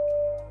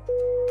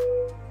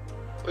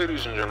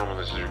Ladies and gentlemen,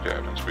 this is your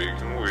captain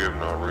speaking. We have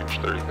now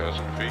reached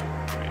 30,000 feet.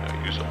 You may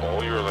now use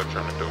all your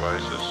electronic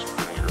devices,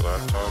 including your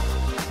laptop.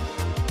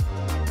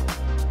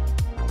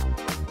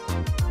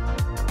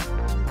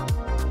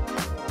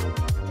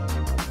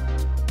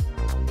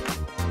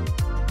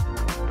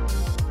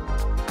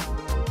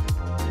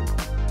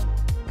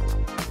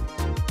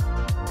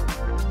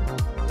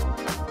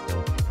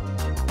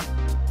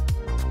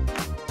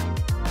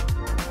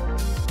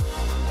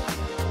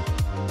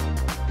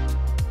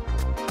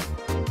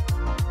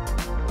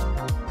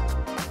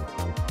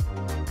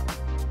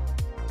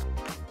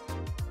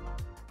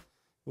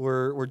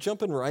 We're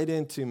jumping right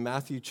into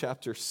Matthew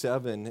chapter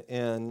 7,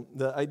 and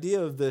the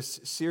idea of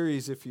this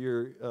series, if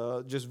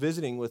you're just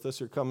visiting with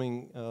us or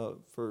coming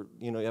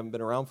you haven't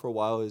been around for a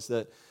while, is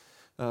that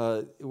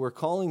we're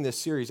calling this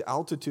series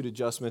Altitude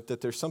Adjustment, that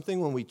there's something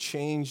when we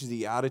change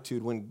the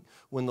attitude, when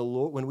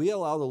we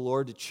allow the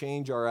Lord to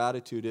change our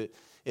attitude,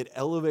 it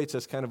elevates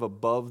us kind of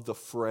above the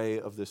fray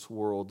of this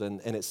world,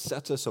 and it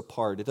sets us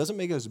apart. It doesn't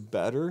make us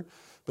better,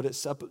 but it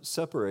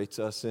separates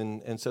us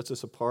and sets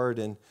us apart.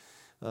 And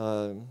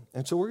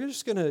so we're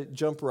just going to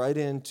jump right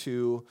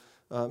into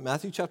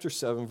Matthew chapter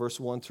 7, verse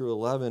 1 through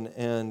 11,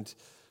 and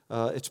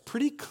it's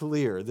pretty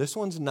clear. This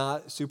one's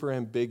not super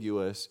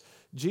ambiguous.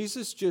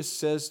 Jesus just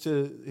says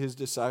to his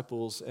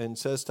disciples and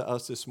says to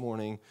us this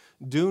morning,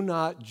 do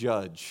not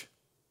judge.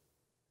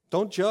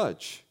 Don't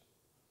judge.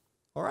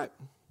 All right,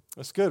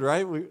 that's good,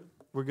 right?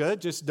 We're good?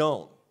 Just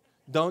don't.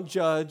 Don't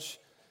judge,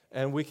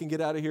 and we can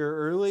get out of here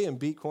early and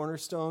beat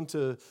Cornerstone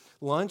to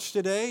lunch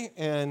today,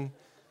 and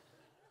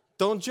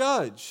don't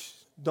judge.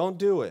 Don't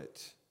do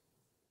it.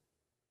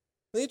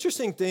 The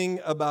interesting thing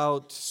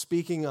about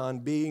speaking on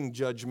being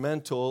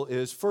judgmental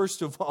is,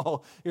 first of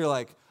all, you're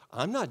like,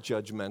 I'm not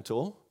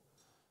judgmental,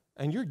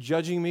 and you're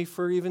judging me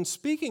for even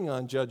speaking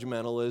on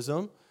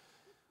judgmentalism.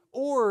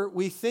 Or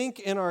we think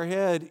in our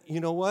head,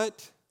 you know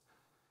what?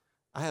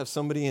 I have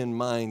somebody in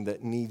mind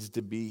that needs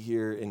to be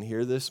here and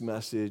hear this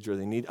message, or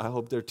I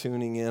hope they're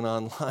tuning in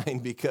online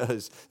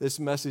because this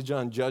message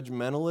on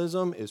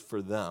judgmentalism is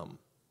for them.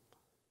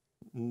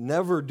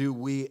 Never do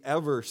we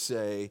ever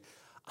say,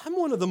 I'm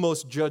one of the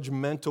most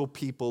judgmental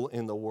people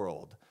in the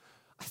world.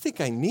 I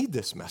think I need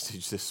this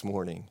message this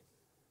morning.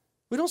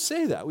 We don't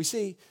say that. We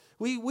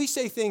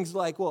say things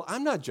like, well,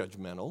 I'm not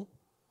judgmental.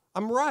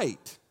 I'm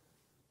right.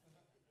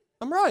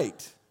 I'm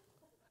right.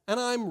 And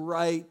I'm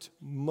right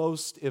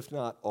most, if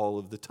not all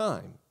of the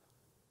time.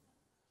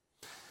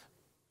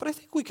 But I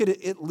think we could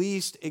at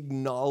least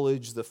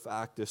acknowledge the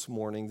fact this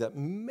morning that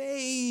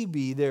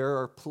maybe there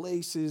are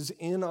places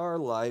in our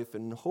life,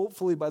 and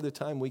hopefully by the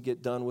time we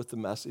get done with the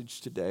message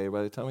today,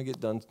 by the time we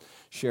get done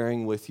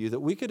sharing with you, that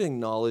we could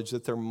acknowledge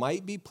that there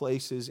might be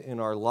places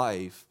in our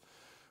life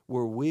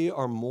where we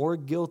are more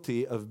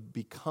guilty of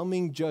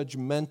becoming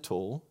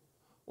judgmental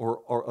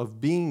or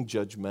of being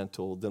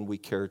judgmental than we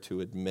care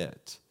to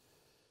admit.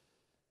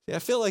 See, I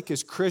feel like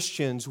as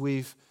Christians,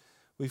 we've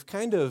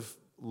kind of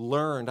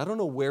learned, I don't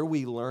know where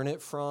we learn it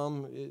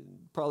from,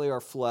 probably our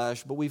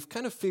flesh, but we've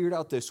kind of figured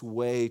out this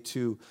way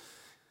to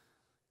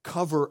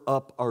cover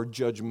up our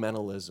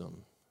judgmentalism.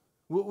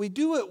 We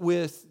do it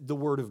with the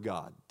Word of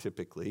God,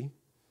 typically.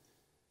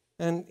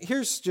 And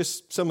here's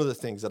just some of the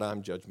things that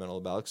I'm judgmental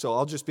about. So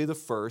I'll just be the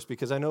first,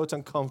 because I know it's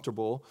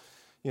uncomfortable,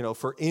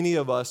 for any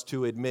of us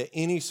to admit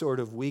any sort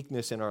of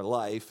weakness in our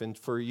life. And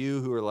for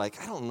you who are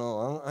like, I don't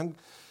know,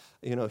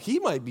 he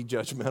might be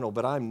judgmental,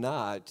 but I'm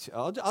not.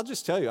 I'll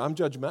just tell you, I'm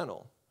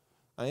judgmental.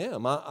 I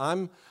am.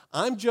 I'm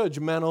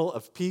judgmental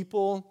of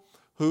people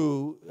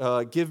who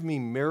give me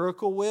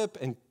Miracle Whip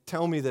and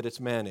tell me that it's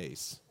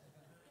mayonnaise.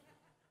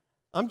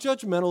 I'm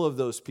judgmental of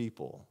those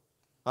people.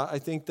 I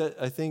think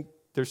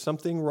there's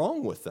something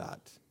wrong with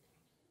that.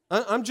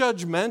 I'm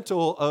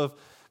judgmental of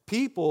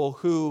people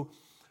who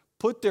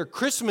put their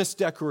Christmas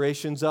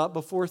decorations up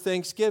before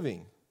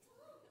Thanksgiving.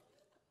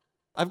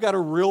 I've got a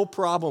real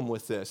problem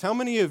with this. How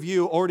many of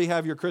you already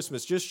have your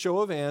Christmas? Just show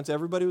of hands.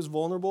 Everybody was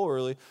vulnerable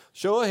early.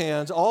 Show of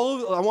hands. I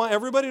want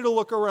everybody to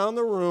look around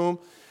the room,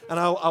 and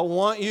I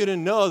want you to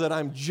know that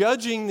I'm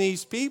judging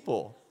these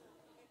people.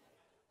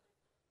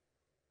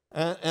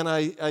 And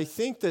I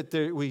think that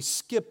we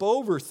skip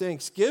over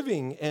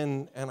Thanksgiving,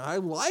 and I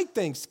like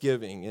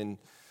Thanksgiving. And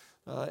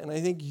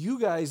I think you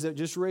guys that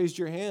just raised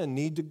your hand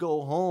need to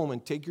go home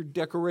and take your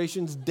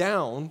decorations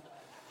down.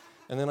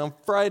 And then on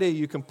Friday,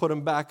 you can put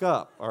them back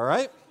up, all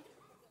right?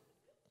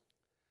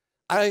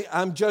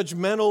 I'm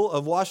judgmental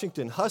of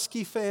Washington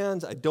Husky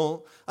fans. I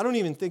don't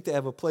even think they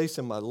have a place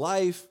in my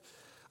life.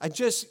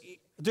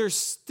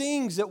 There's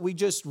things that we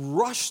just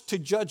rush to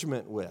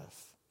judgment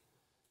with.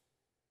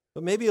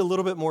 But maybe a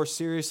little bit more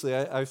seriously,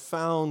 I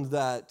found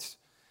that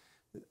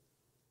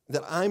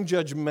I'm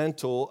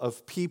judgmental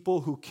of people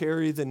who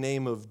carry the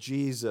name of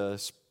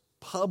Jesus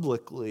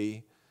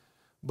publicly,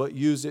 but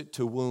use it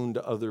to wound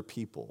other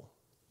people.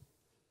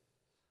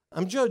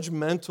 I'm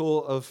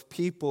judgmental of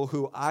people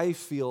who I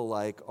feel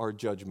like are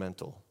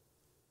judgmental.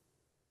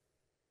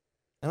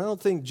 And I don't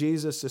think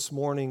Jesus this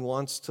morning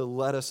wants to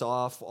let us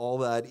off all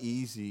that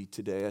easy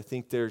today. I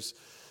think there's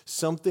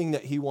something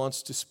that he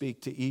wants to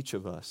speak to each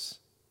of us.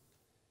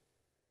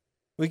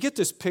 We get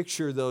this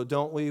picture, though,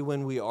 don't we,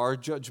 when we are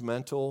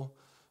judgmental?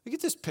 We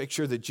get this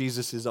picture that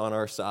Jesus is on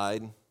our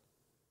side.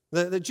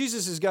 That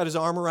Jesus has got his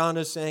arm around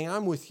us saying,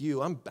 I'm with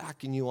you. I'm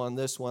backing you on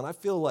this one. I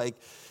feel like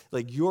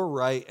you're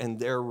right and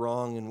they're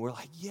wrong. And we're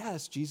like,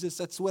 yes, Jesus,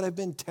 that's what I've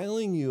been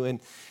telling you.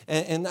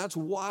 And that's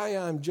why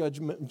I'm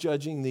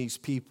judging these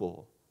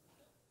people.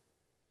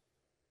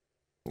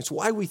 It's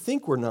why we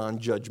think we're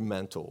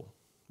non-judgmental.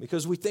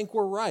 Because we think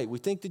we're right. We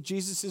think that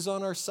Jesus is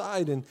on our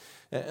side. And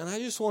I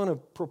just want to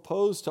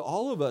propose to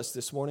all of us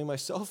this morning,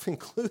 myself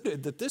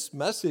included, that this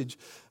message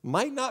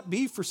might not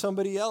be for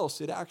somebody else.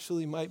 It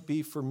actually might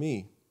be for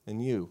me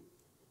and you.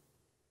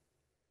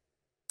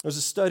 There's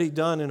a study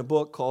done in a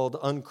book called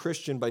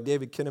Unchristian by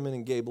David Kinnaman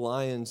and Gabe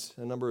Lyons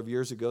a number of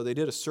years ago. They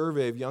did a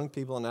survey of young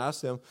people and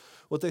asked them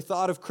what they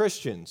thought of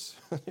Christians.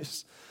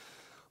 It's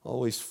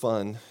always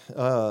fun.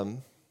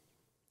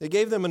 They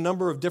gave them a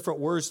number of different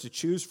words to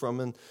choose from,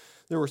 and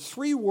there were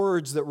 3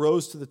 words that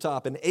rose to the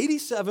top. And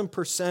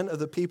 87% of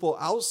the people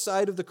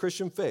outside of the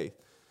Christian faith,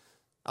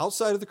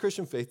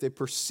 they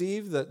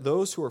perceive that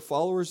those who are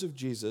followers of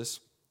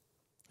Jesus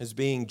as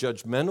being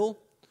judgmental,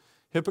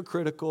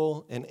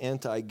 hypocritical, and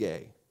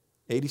anti-gay.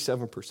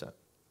 87%.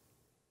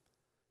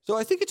 So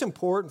I think it's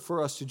important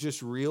for us to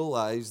just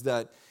realize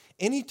that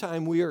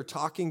anytime we are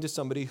talking to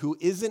somebody who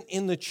isn't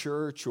in the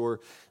church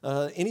or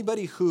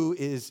anybody who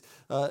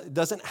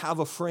doesn't have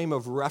a frame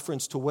of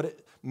reference to what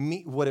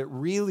it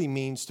really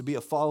means to be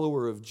a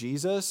follower of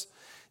Jesus,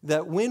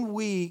 that when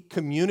we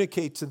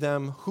communicate to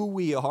them who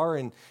we are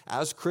and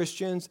as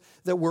Christians,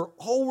 that we're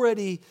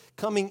already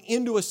coming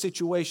into a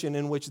situation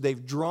in which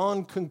they've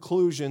drawn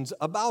conclusions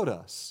about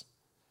us.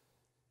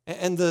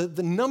 And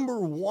the number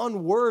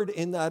one word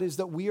in that is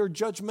that we are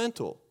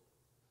judgmental.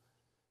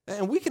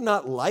 And we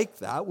cannot like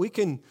that. We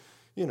can,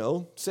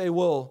 say,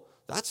 well,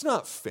 that's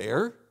not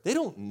fair. They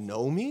don't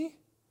know me.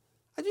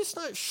 I'm just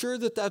not sure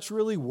that that's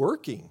really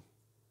working.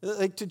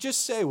 Like to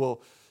just say,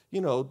 well,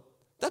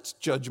 that's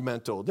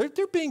judgmental.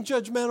 They're being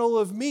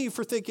judgmental of me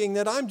for thinking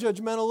that I'm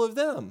judgmental of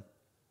them.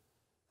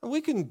 And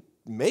we can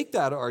make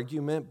that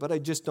argument, but I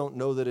just don't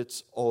know that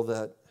it's all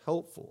that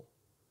helpful.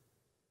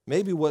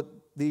 Maybe what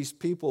these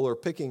people are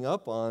picking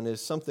up on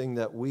is something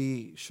that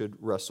we should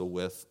wrestle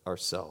with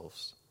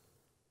ourselves.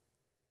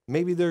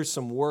 Maybe there's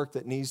some work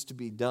that needs to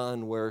be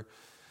done where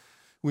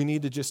we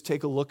need to just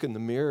take a look in the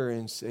mirror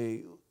and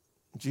say,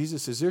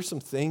 Jesus, is there some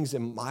things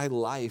in my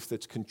life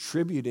that's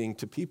contributing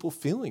to people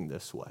feeling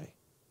this way?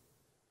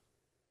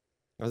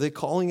 Are they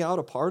calling out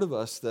a part of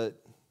us that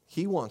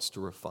he wants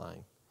to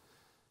refine,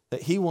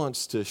 that he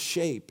wants to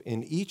shape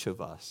in each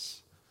of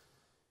us,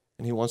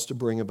 and he wants to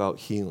bring about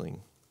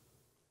healing?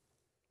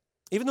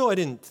 Even though I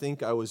didn't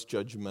think I was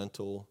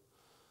judgmental,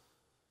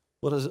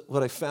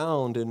 what I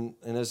found, and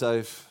as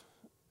I've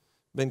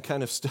been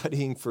kind of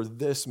studying for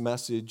this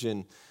message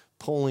and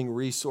pulling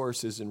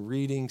resources and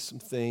reading some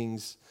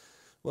things,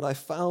 what I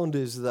found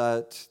is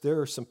that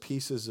there are some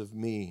pieces of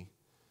me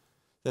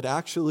that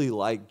actually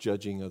like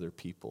judging other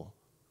people.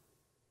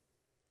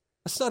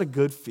 That's not a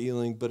good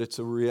feeling, but it's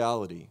a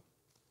reality.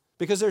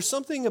 Because there's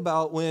something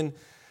about when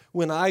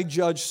I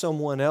judge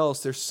someone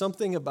else, there's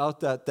something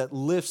about that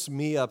lifts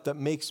me up, that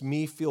makes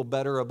me feel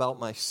better about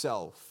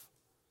myself.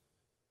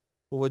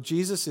 But what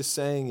Jesus is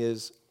saying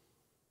is,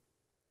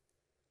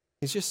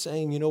 he's just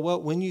saying, you know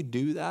what? When you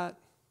do that,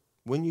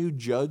 when you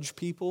judge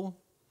people,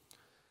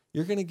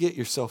 you're going to get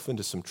yourself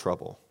into some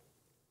trouble.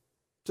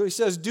 So he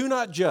says, do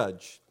not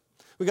judge.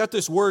 We got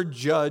this word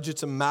judge.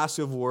 It's a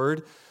massive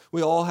word.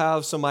 We all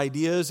have some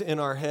ideas in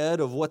our head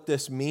of what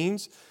this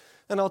means.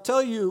 And I'll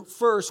tell you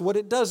first what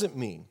it doesn't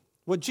mean.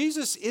 What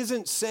Jesus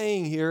isn't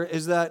saying here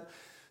is that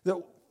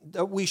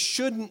we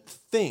shouldn't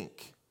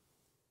think,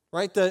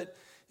 right?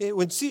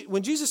 When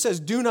Jesus says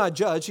do not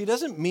judge, he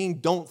doesn't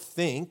mean don't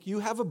think. You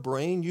have a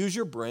brain, use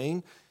your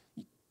brain,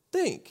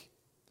 think.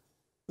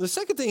 The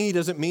second thing he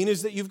doesn't mean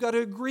is that you've got to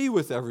agree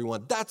with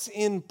everyone. That's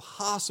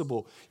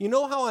impossible. You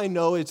know how I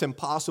know it's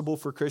impossible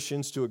for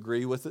Christians to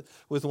agree with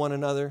one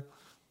another?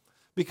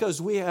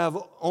 Because we have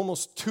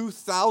almost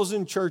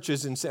 2,000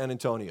 churches in San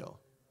Antonio.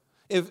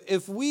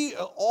 If we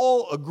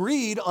all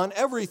agreed on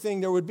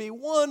everything, there would be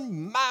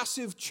one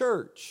massive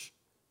church,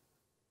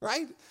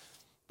 right?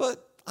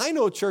 But I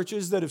know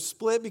churches that have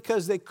split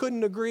because they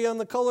couldn't agree on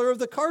the color of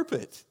the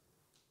carpet.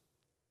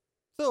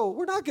 So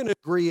we're not going to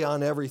agree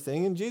on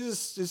everything, and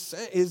Jesus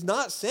is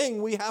not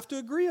saying we have to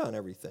agree on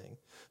everything.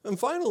 And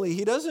finally,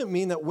 he doesn't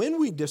mean that when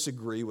we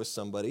disagree with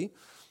somebody,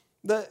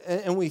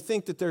 and we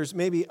think that there's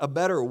maybe a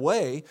better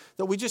way,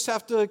 that we just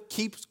have to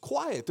keep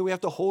quiet, that we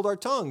have to hold our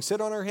tongue,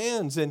 sit on our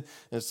hands, and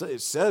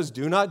it says,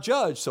 do not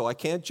judge, so I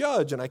can't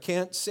judge and I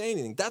can't say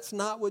anything. That's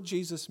not what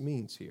Jesus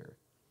means here.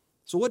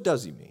 So what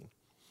does he mean?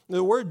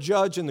 The word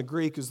judge in the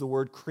Greek is the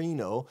word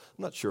krino.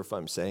 I'm not sure if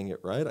I'm saying it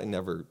right.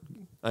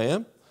 I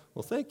am?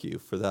 Well, thank you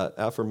for that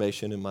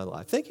affirmation in my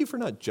life. Thank you for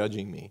not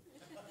judging me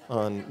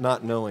on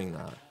not knowing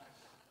that.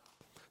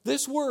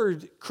 This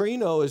word,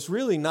 krino, is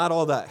really not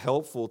all that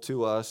helpful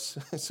to us.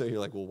 So you're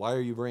like, well, why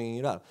are you bringing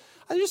it up?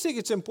 I just think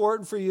it's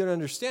important for you to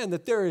understand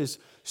that there is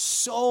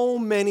so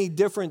many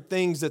different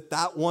things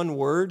that one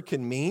word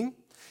can mean.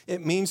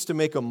 It means to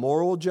make a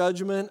moral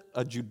judgment,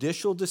 a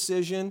judicial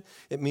decision.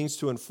 It means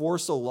to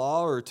enforce a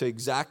law or to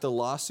exact a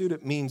lawsuit.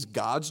 It means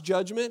God's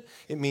judgment.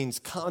 It means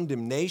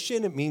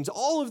condemnation. It means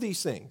all of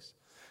these things.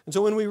 And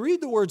so when we read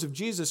the words of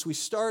Jesus, we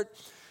start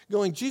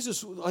going,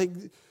 Jesus, like,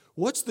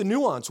 what's the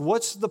nuance?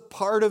 What's the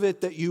part of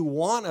it that you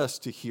want us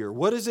to hear?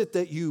 What is it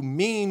that you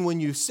mean when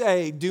you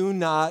say, do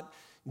not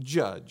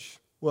judge?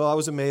 Well, I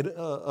was made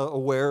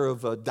aware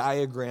of a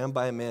diagram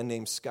by a man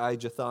named Skye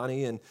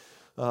Jethani, and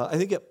I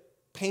think it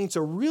paints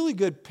a really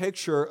good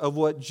picture of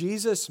what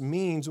Jesus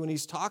means when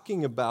he's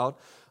talking about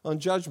on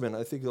judgment.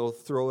 I think they'll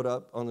throw it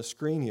up on the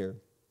screen here.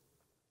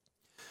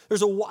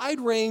 There's a wide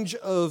range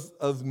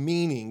of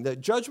meaning that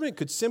judgment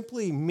could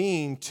simply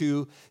mean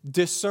to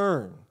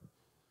discern.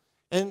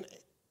 And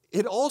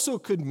it also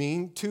could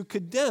mean to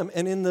condemn.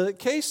 And in the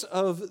case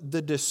of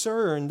the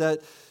discern, that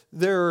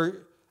there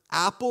are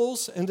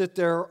apples and that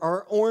there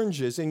are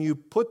oranges, and you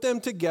put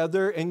them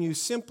together and you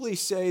simply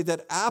say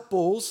that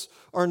apples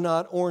are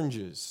not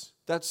oranges.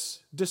 That's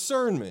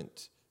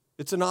discernment.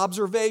 It's an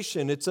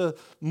observation. It's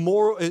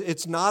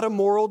not a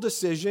moral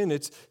decision.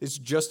 It's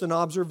just an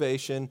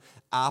observation.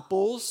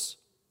 Apples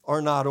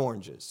are not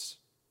oranges.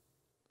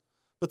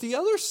 But the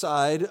other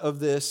side of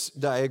this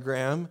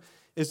diagram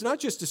is not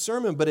just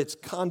discernment, but it's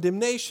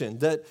condemnation,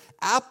 that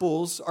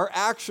apples are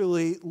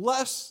actually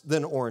less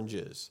than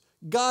oranges.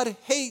 God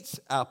hates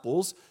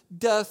apples.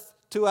 Death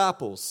to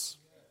apples.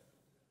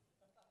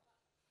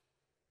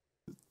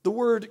 The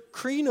word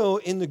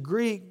krino in the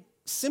Greek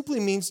simply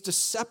means to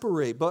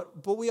separate,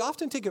 but we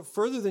often take it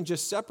further than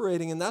just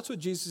separating, and that's what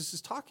Jesus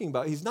is talking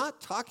about. He's not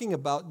talking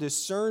about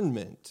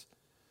discernment.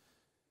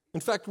 In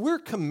fact, we're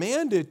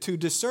commanded to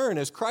discern.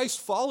 As Christ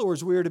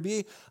followers, we are to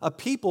be a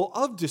people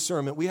of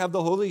discernment. We have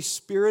the Holy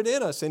Spirit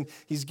in us, and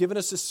He's given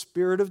us a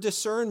spirit of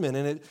discernment,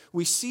 and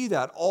we see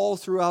that all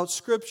throughout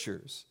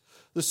Scriptures.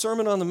 The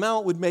Sermon on the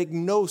Mount would make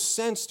no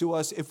sense to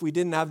us if we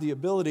didn't have the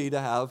ability to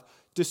have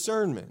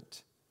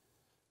discernment.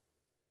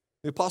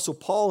 The Apostle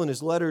Paul, in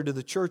his letter to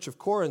the church of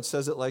Corinth,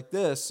 says it like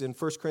this in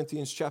 1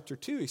 Corinthians chapter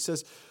 2. He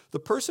says, "The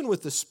person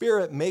with the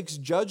Spirit makes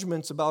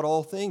judgments about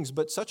all things,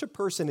 but such a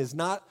person is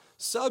not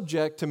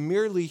subject to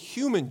merely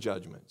human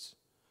judgments.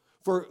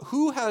 For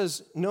who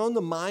has known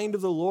the mind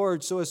of the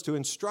Lord so as to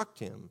instruct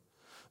him?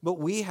 But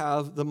we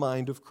have the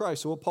mind of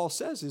Christ." So what Paul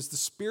says is the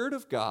Spirit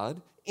of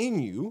God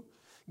in you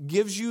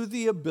gives you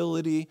the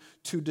ability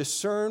to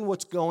discern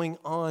what's going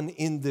on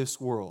in this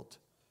world.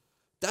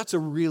 That's a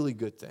really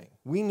good thing.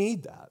 We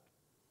need that.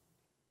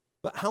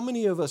 But how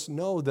many of us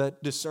know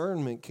that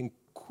discernment can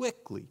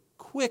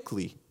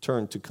quickly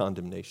turn to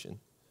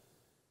condemnation?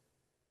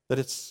 That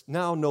it's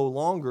now no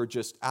longer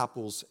just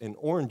apples and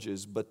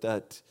oranges, but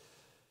that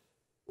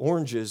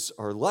oranges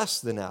are less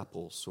than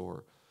apples,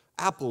 or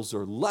apples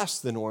are less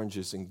than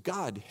oranges, and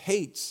God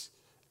hates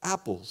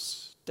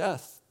apples.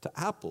 Death to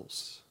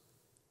apples.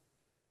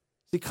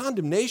 See,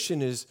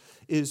 condemnation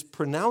is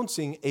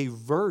pronouncing a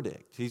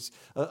verdict.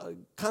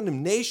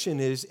 Condemnation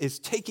is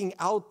taking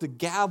out the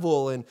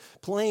gavel and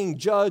playing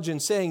judge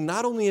and saying,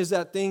 not only is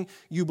that thing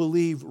you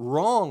believe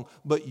wrong,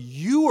 but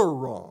you are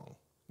wrong.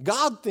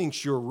 God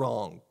thinks you're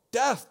wrong.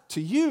 Death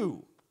to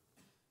you.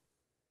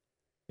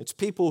 It's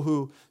people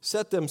who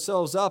set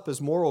themselves up as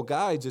moral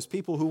guides. It's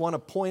people who want to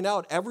point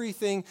out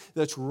everything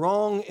that's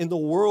wrong in the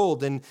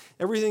world and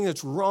everything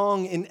that's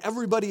wrong in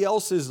everybody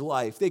else's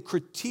life. They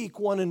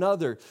critique one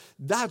another.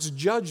 That's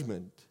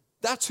judgment.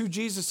 That's who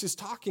Jesus is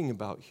talking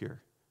about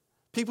here.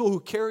 People who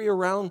carry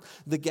around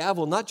the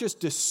gavel, not just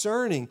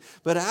discerning,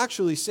 but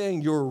actually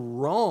saying you're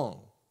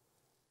wrong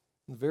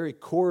in the very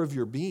core of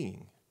your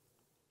being.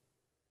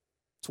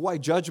 It's why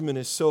judgment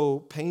is so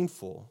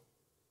painful.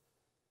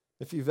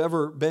 If you've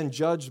ever been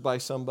judged by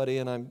somebody,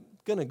 and I'm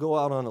going to go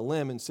out on a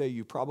limb and say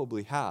you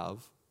probably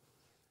have,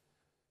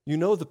 you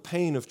know the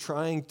pain of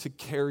trying to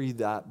carry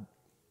that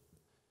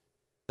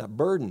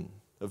burden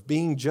of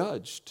being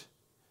judged.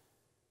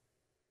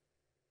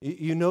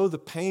 You know the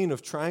pain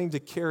of trying to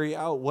carry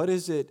out, what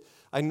is it?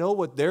 I know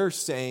what they're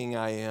saying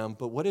I am,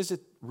 but what is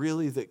it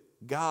really that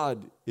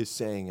God is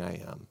saying I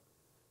am?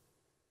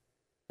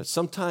 That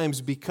sometimes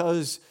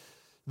because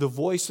the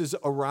voices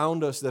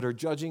around us that are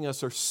judging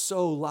us are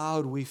so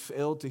loud, we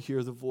fail to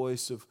hear the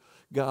voice of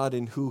God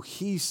and who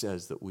He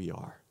says that we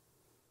are.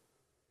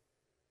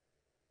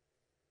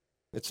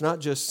 It's not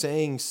just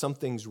saying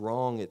something's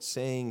wrong, it's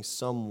saying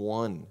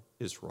someone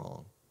is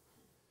wrong.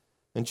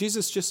 And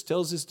Jesus just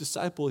tells His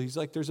disciple, He's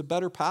like, there's a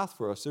better path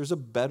for us. There's a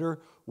better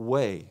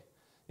way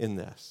in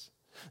this.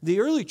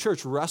 The early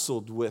church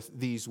wrestled with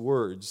these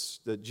words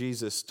that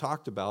Jesus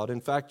talked about.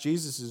 In fact,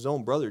 Jesus'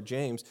 own brother,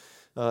 James,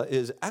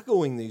 is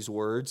echoing these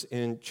words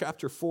in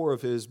chapter 4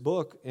 of his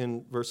book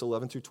in verse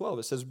 11 through 12.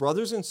 It says,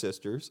 "Brothers and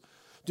sisters,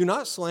 do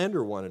not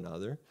slander one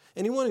another.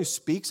 Anyone who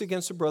speaks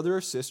against a brother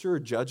or sister or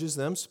judges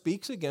them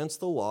speaks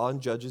against the law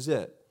and judges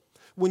it.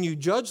 When you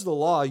judge the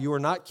law, you are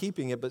not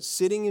keeping it, but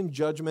sitting in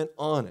judgment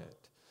on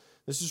it.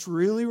 This is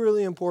really,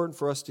 really important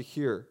for us to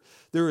hear.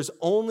 There is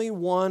only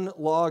one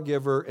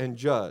lawgiver and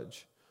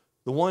judge,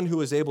 the one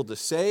who is able to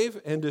save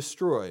and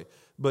destroy.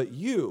 But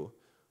you,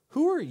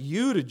 who are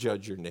you to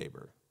judge your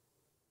neighbor?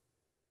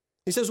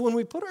 He says, when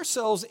we put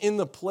ourselves in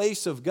the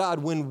place of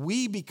God, when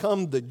we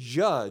become the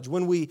judge,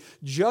 when we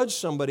judge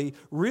somebody,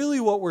 really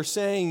what we're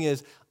saying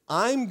is,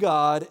 I'm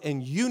God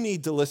and you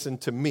need to listen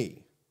to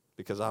me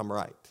because I'm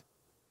right.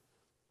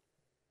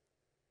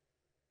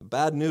 The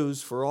bad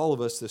news for all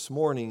of us this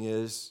morning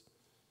is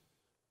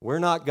we're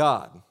not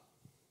God.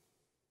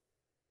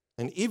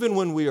 And even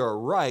when we are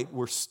right,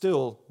 we're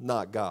still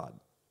not God.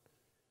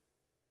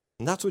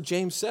 And that's what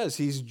James says.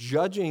 He's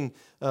judging.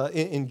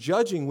 In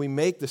judging, we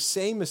make the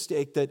same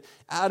mistake that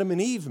Adam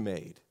and Eve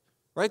made,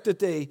 right? That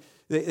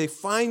they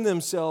find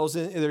themselves,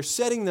 and they're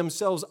setting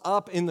themselves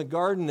up in the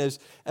garden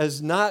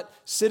as not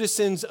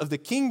citizens of the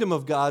kingdom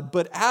of God,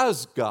 but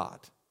as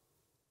God.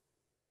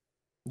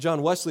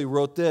 John Wesley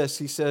wrote this.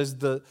 He says,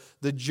 the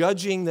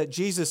judging that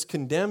Jesus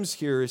condemns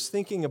here is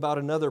thinking about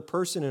another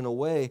person in a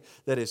way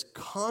that is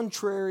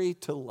contrary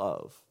to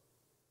love.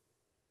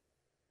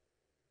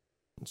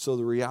 And so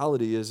the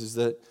reality is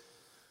that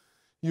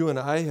you and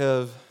I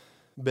have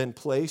been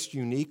placed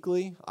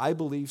uniquely, I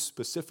believe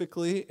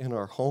specifically, in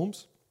our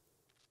homes,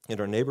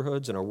 in our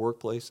neighborhoods, in our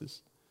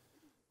workplaces.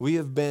 We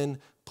have been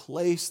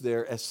placed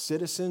there as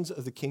citizens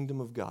of the kingdom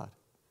of God,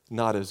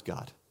 not as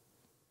God.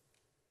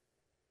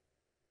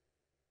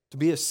 To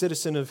be a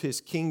citizen of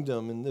his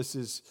kingdom, and this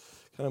is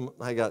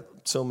I got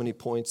so many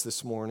points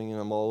this morning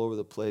and I'm all over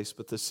the place,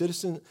 but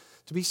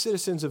to be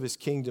citizens of his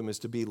kingdom is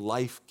to be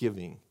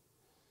life-giving,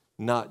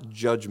 not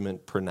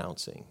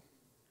judgment-pronouncing.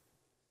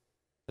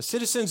 As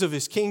citizens of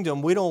his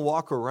kingdom, we don't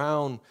walk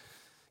around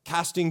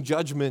casting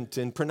judgment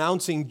and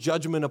pronouncing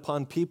judgment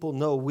upon people.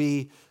 No,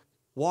 we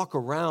walk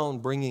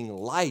around bringing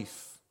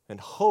life and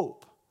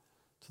hope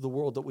to the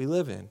world that we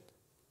live in.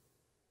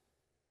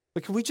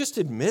 But can we just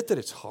admit that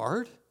it's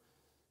hard?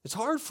 It's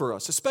hard for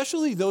us,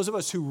 especially those of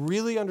us who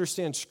really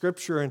understand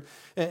Scripture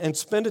and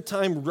spend a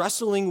time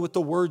wrestling with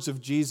the words of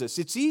Jesus.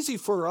 It's easy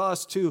for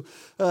us to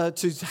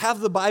have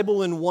the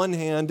Bible in one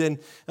hand and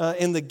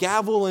the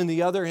gavel in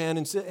the other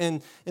hand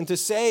and to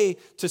say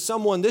to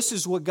someone, this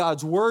is what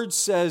God's Word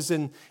says,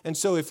 and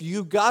so if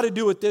you got to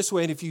do it this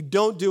way, and if you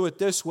don't do it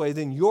this way,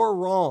 then you're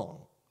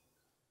wrong.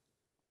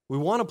 We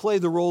want to play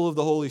the role of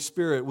the Holy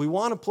Spirit. We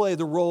want to play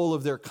the role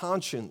of their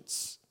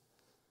conscience.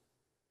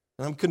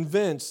 And I'm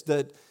convinced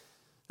that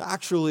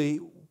actually,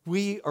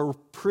 we are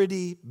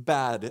pretty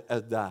bad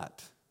at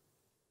that.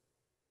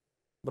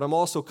 But I'm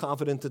also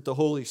confident that the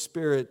Holy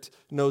Spirit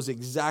knows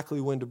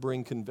exactly when to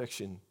bring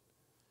conviction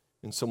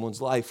in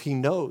someone's life. He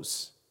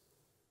knows.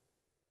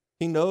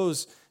 He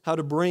knows how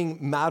to bring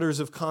matters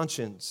of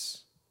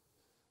conscience.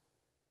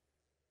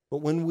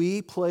 But when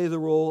we play the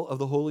role of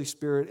the Holy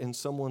Spirit in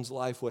someone's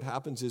life, what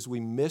happens is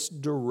we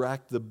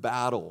misdirect the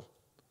battle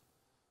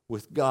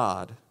with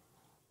God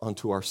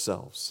onto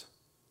ourselves.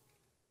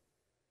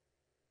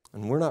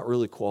 And we're not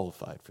really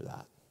qualified for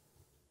that.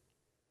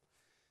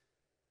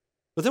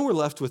 But then we're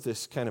left with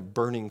this kind of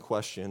burning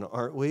question,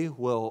 aren't we?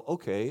 Well,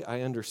 okay, I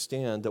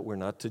understand that we're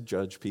not to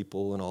judge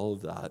people and all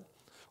of that.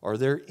 Are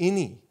there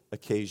any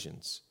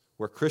occasions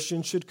where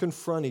Christians should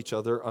confront each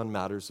other on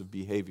matters of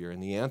behavior?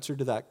 And the answer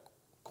to that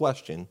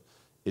question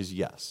is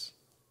yes.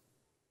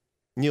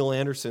 Neil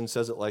Anderson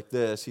says it like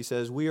this. He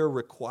says, we are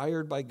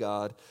required by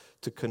God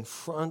to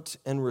confront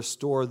and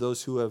restore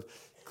those who have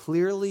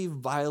clearly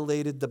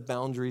violated the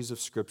boundaries of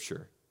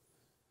Scripture.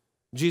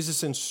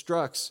 Jesus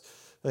instructs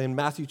in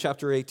Matthew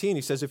chapter 18,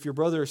 he says, if your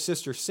brother or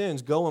sister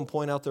sins, go and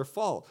point out their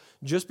fault,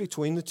 just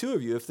between the two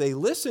of you. If they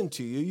listen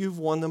to you, you've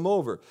won them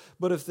over.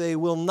 But if they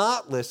will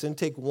not listen,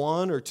 take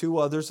one or two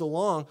others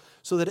along,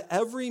 so that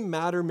every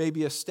matter may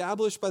be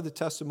established by the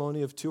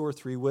testimony of 2 or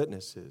 3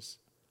 witnesses.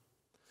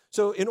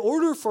 So in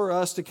order for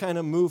us to kind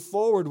of move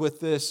forward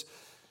with this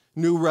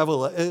new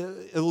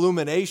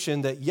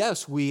illumination that,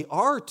 yes, we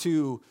are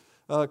to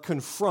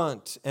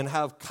confront and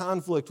have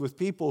conflict with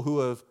people who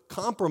have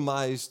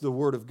compromised the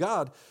Word of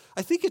God,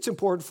 I think it's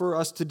important for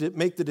us to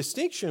make the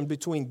distinction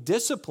between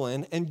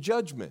discipline and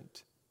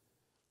judgment.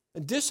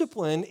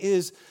 Discipline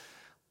is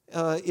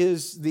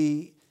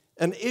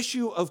an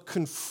issue of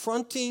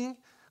confronting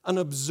an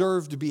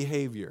observed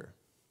behavior.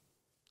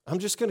 I'm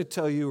just going to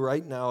tell you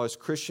right now, as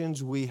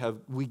Christians, we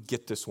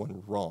get this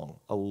one wrong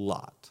a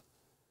lot.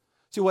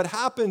 See, what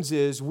happens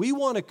is we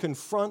want to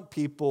confront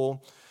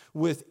people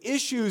with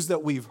issues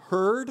that we've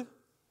heard,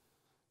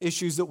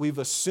 issues that we've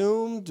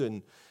assumed,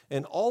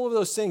 and all of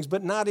those things,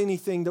 but not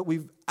anything that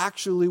we've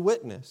actually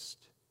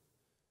witnessed.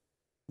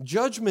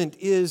 Judgment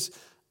is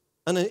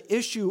an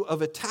issue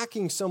of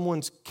attacking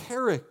someone's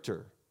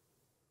character.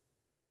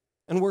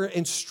 And we're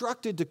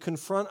instructed to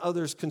confront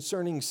others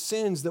concerning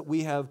sins that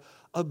we have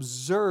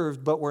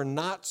observed, but we're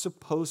not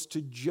supposed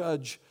to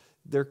judge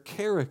their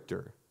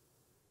character.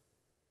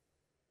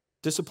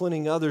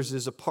 Disciplining others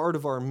is a part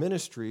of our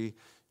ministry.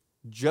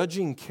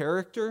 Judging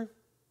character,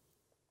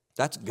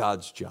 that's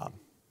God's job.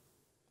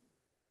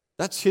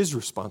 That's his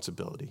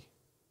responsibility.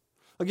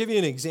 I'll give you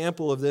an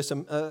example of this,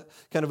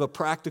 kind of a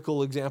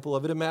practical example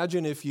of it.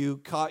 Imagine if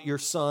you caught your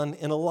son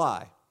in a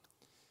lie,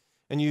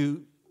 and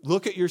you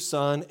look at your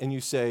son and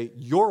you say,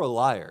 "You're a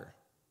liar."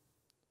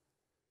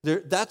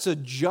 That's a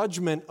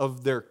judgment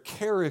of their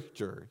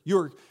character.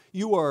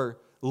 You are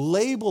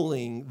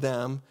labeling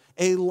them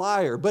a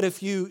liar. But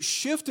if you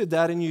shifted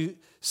that and you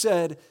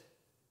said,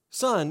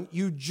 "Son,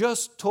 you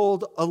just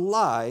told a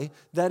lie,"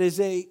 that is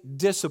a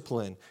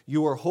discipline.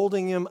 You are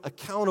holding him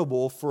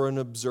accountable for an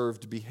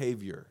observed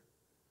behavior.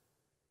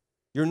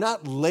 You're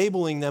not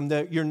labeling them,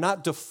 you're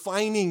not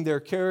defining their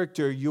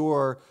character. You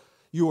are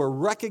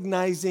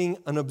recognizing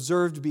an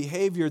observed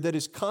behavior that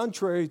is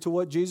contrary to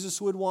what Jesus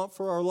would want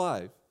for our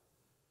life.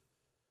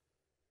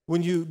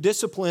 When you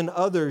discipline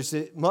others,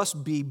 it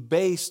must be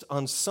based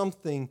on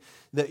something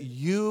that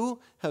you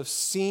have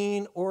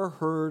seen or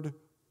heard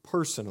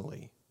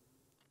personally,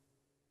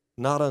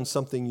 not on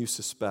something you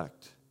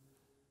suspect,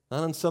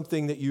 not on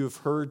something that you have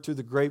heard through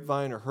the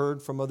grapevine or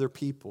heard from other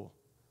people.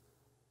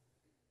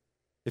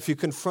 If you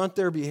confront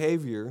their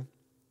behavior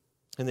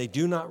and they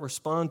do not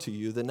respond to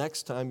you, the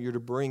next time you're to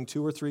bring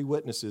 2 or 3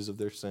 witnesses of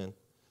their sin.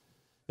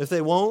 If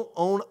they won't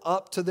own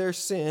up to their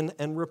sin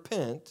and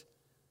repent,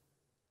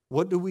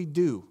 what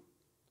do?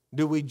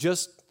 Do we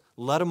just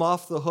let them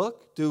off the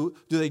hook? Do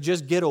they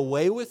just get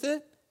away with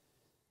it?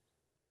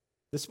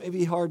 This may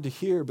be hard to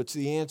hear, but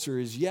the answer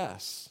is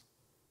yes.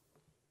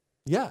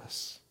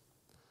 Yes.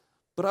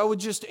 But I would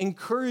just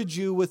encourage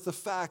you with the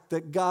fact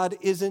that God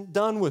isn't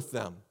done with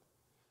them.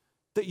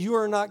 That you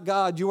are not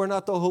God, you are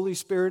not the Holy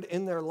Spirit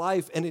in their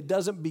life, and it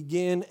doesn't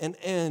begin and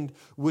end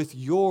with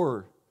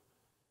your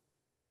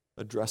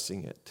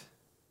addressing it.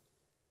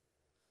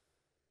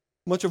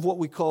 Much of what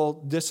we call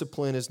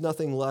discipline is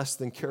nothing less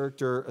than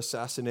character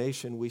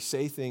assassination. We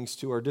say things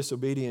to our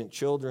disobedient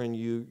children,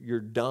 you're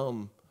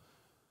dumb,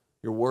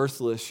 you're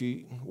worthless,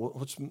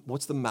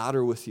 what's the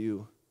matter with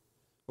you?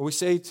 Or we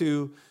say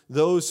to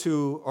those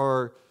who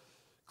are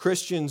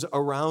Christians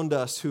around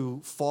us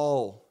who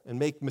fall and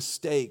make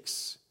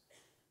mistakes,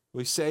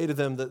 we say to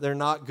them that they're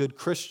not good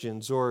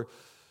Christians, or,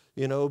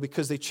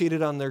 because they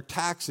cheated on their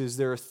taxes,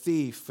 they're a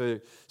thief.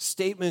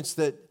 Statements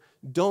that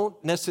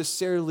don't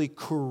necessarily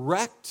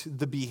correct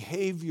the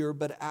behavior,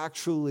 but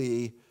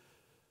actually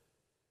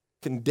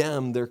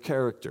condemn their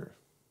character.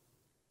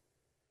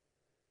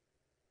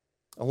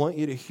 I want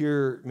you to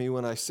hear me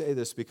when I say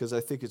this, because I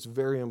think it's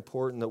very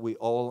important that we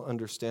all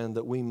understand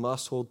that we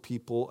must hold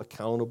people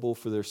accountable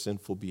for their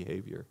sinful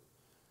behavior.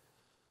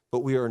 But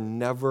we are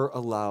never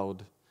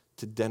allowed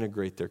to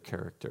denigrate their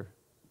character.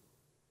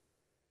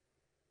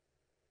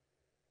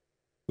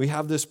 We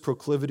have this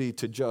proclivity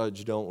to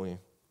judge, don't we? It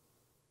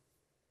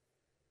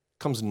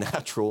comes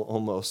natural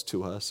almost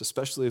to us,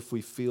 especially if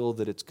we feel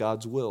that it's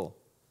God's will.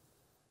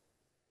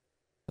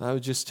 And I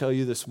would just tell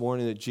you this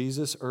morning that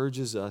Jesus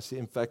urges us.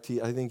 In fact,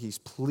 I think he's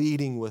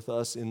pleading with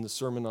us in the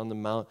Sermon on the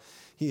Mount.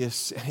 He is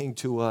saying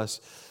to us,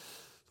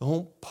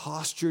 don't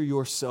posture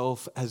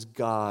yourself as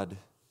God.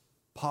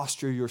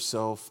 Posture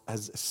yourself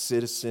as a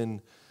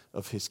citizen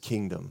of his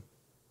kingdom.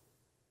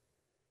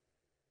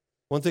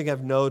 One thing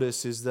I've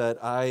noticed is that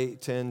I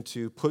tend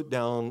to put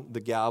down the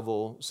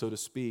gavel, so to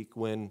speak,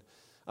 when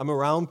I'm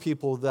around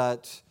people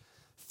that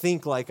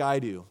think like I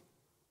do.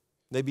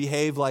 They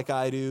behave like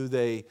I do.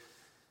 They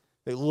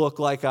look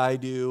like I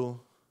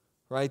do,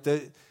 right?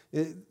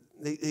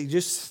 They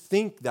just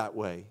think that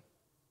way.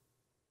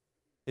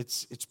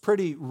 It's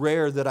pretty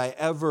rare that I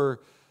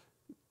ever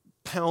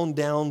pound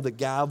down the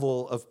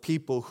gavel of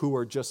people who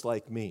are just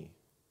like me.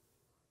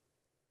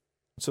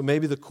 So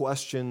maybe the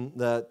question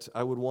that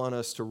I would want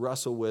us to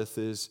wrestle with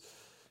is,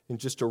 in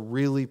just a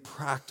really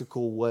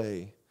practical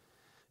way,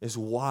 is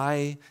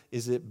why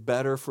is it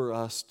better for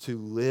us to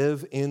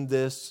live in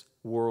this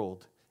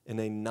world in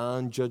a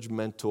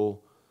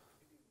non-judgmental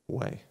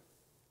way?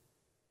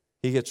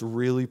 He gets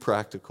really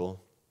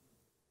practical.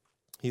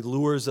 He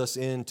lures us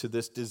into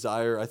this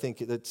desire, I think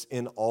that's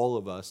in all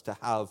of us, to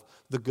have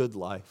the good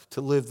life,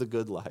 to live the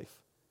good life.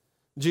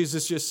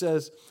 Jesus just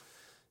says,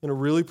 in a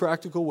really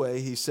practical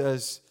way, he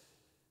says,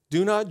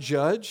 do not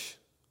judge,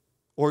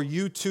 or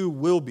you too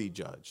will be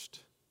judged.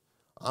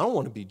 I don't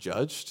want to be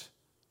judged.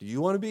 Do you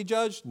want to be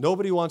judged?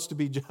 Nobody wants to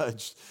be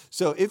judged.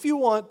 So if you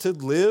want to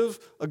live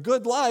a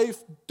good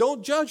life,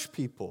 don't judge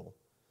people.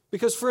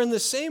 Because for in the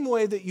same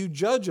way that you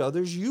judge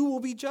others, you will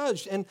be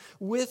judged. And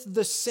with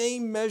the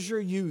same measure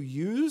you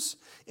use,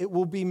 it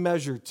will be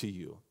measured to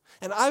you.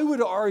 And I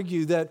would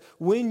argue that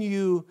when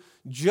you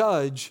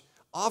judge,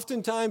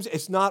 oftentimes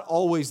it's not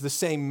always the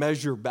same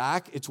measure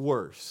back, it's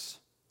worse.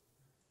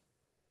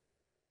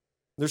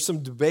 There's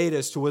some debate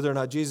as to whether or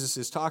not Jesus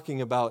is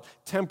talking about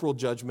temporal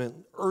judgment,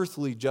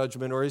 earthly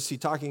judgment, or is he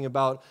talking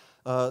about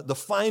the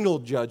final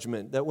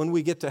judgment, that when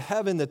we get to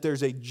heaven, that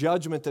there's a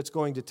judgment that's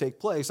going to take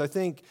place. I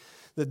think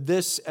that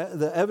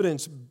the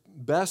evidence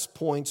best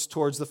points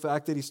towards the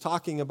fact that he's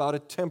talking about a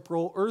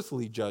temporal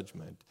earthly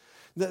judgment.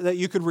 That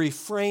you could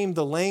reframe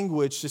the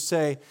language to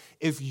say,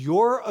 if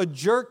you're a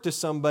jerk to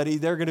somebody,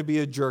 they're going to be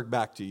a jerk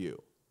back to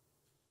you.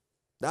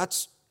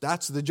 That's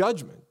the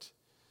judgment.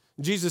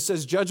 Jesus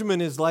says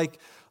judgment is like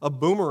a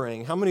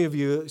boomerang. How many of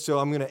you, so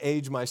I'm going to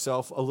age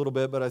myself a little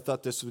bit, but I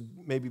thought this would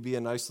maybe be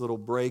a nice little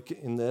break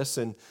in this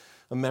and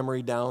a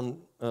memory down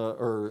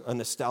or a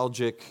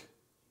nostalgic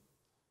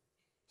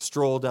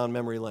stroll down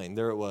memory lane.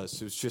 There it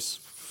was. It was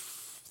just,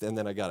 and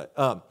then I got it.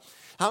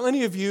 How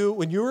many of you,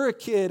 when you were a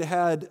kid,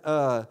 had,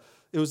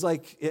 it was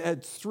like, it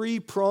had 3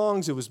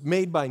 prongs. It was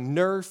made by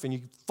Nerf, and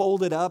you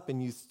fold it up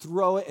and you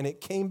throw it, and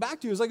it came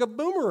back to you. It was like a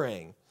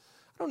boomerang.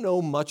 I don't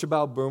know much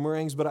about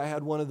boomerangs, but I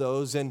had one of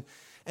those, and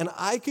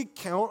I could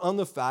count on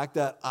the fact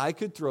that I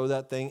could throw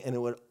that thing and it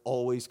would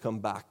always come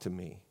back to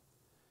me.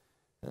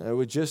 And I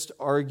would just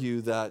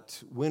argue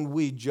that when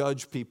we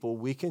judge people,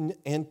 we can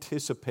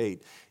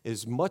anticipate,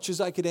 as much as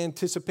I could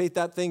anticipate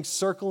that thing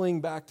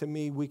circling back to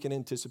me, we can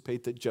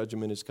anticipate that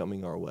judgment is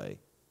coming our way.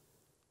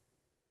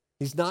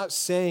 He's not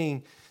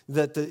saying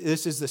that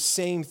this is the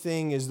same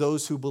thing as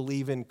those who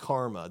believe in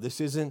karma.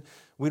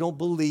 We don't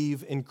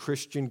believe in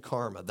Christian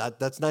karma.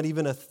 That's not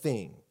even a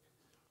thing.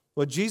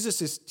 What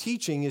Jesus is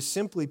teaching is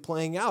simply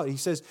playing out. He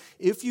says,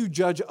 if you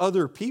judge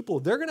other people,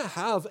 they're going to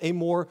have a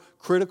more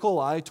critical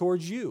eye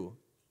towards you.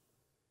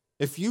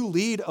 If you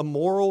lead a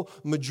moral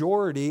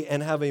majority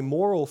and have a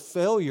moral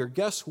failure,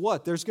 guess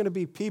what? There's going to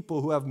be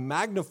people who have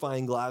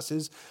magnifying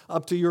glasses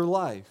up to your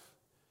life.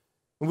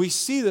 And we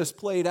see this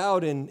played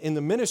out in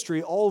the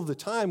ministry all of the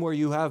time, where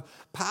you have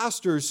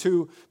pastors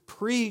who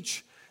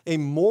preach a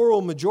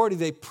moral majority.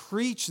 They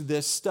preach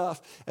this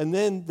stuff, and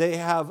then they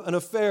have an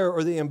affair,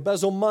 or they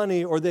embezzle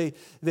money, or they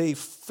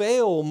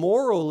fail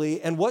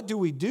morally. And what do?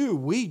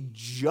 We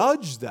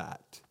judge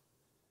that.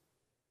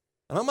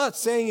 And I'm not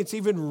saying it's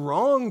even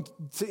wrong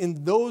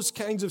in those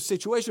kinds of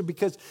situations,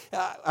 because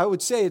I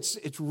would say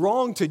it's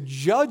wrong to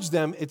judge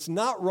them. It's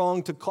not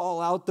wrong to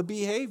call out the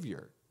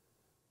behavior.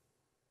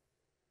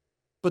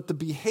 But the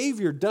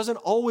behavior doesn't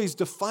always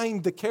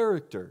define the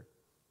character.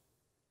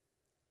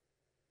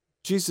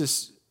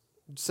 Jesus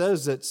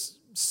says that's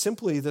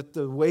simply that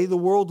the way the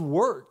world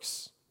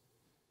works.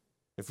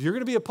 If you're going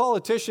to be a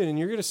politician and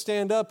you're going to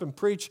stand up and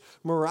preach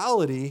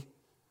morality,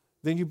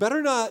 then you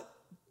better not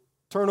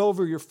turn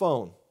over your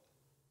phone.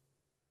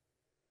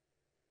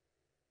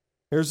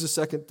 Here's the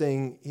second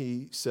thing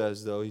he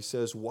says, though. He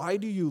says, why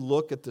do you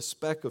look at the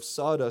speck of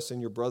sawdust in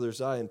your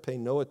brother's eye and pay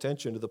no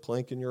attention to the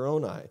plank in your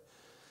own eye?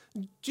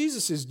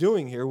 Jesus is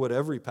doing here what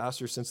every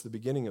pastor since the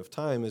beginning of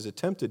time has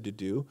attempted to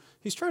do.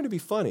 He's trying to be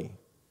funny.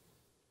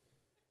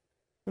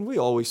 And we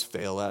always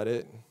fail at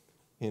it,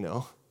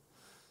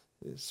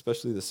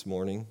 especially this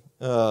morning.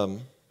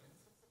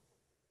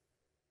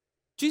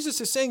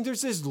 Jesus is saying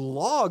there's this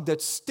log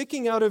that's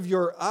sticking out of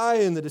your eye,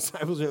 and the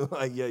disciples are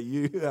like, yeah,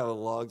 you have a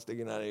log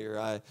sticking out of your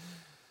eye.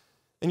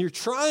 And you're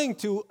trying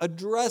to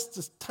address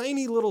this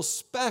tiny little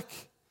speck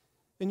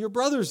in your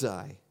brother's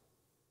eye.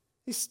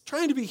 He's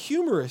trying to be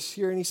humorous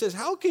here, and he says,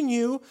 how can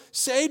you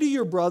say to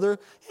your brother,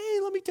 hey,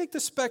 let me take the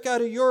speck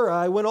out of your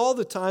eye, when all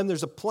the time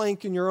there's a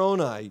plank in your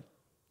own eye?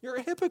 You're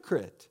a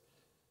hypocrite.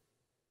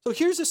 So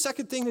here's the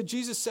second thing that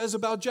Jesus says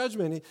about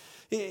judgment.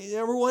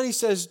 Number one, he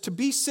says, to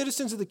be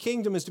citizens of the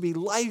kingdom is to be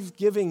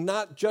life-giving,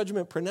 not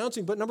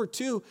judgment-pronouncing. But number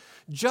two,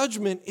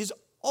 judgment is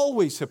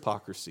always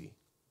hypocrisy.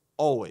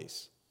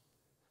 Always.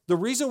 The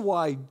reason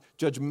why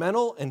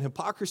judgmental and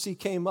hypocrisy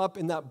came up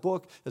in that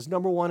book as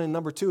number one and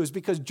number two is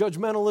because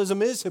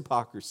judgmentalism is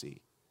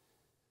hypocrisy.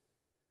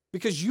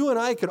 Because you and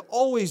I could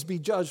always be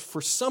judged for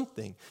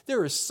something.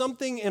 There is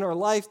something in our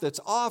life that's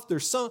off.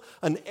 There's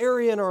an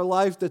area in our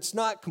life that's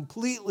not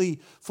completely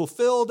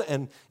fulfilled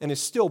and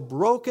is still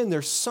broken.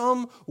 There's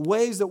some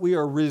ways that we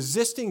are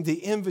resisting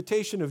the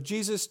invitation of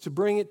Jesus to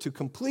bring it to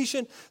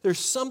completion. There's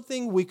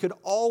something we could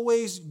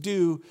always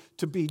do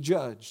to be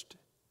judged.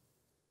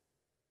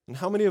 And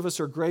how many of us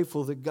are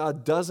grateful that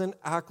God doesn't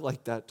act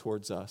like that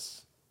towards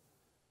us?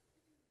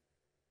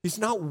 He's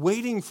not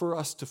waiting for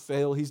us to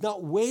fail. He's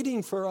not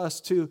waiting for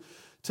us to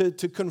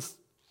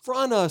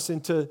confront us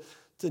and to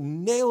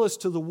nail us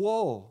to the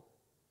wall.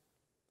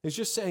 He's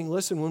just saying,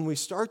 listen, when we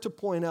start to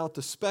point out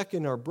the speck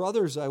in our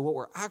brother's eye, what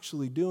we're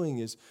actually doing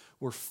is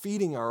we're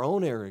feeding our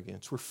own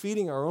arrogance. We're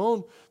feeding our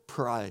own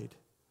pride.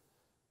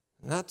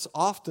 And that's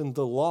often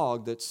the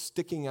log that's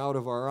sticking out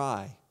of our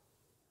eye.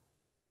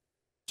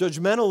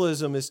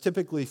 Judgmentalism is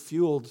typically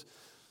fueled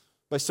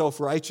by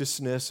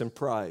self-righteousness and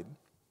pride.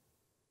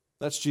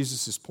 That's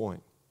Jesus'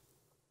 point.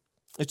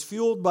 It's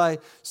fueled by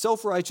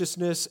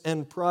self-righteousness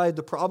and pride.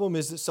 The problem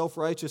is that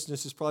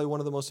self-righteousness is probably one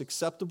of the most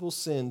acceptable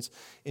sins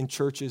in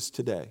churches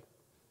today.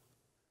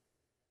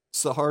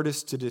 It's the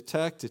hardest to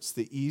detect. It's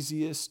the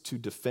easiest to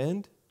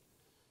defend.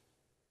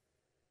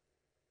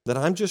 That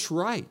I'm just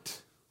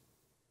right.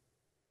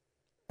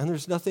 And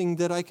there's nothing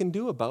that I can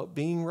do about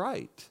being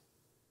right.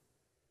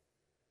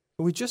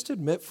 Can we just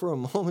admit for a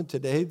moment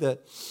today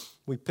that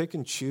we pick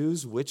and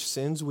choose which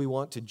sins we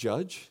want to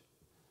judge?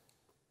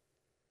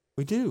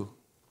 We do.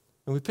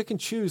 And we pick and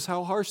choose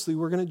how harshly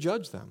we're going to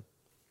judge them.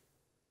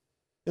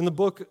 In the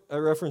book I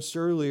referenced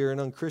earlier in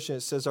Unchristian,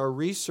 it says, our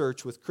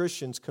research with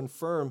Christians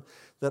confirm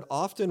that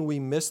often we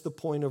miss the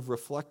point of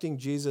reflecting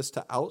Jesus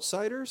to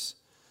outsiders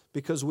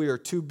because we are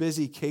too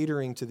busy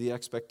catering to the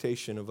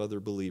expectation of other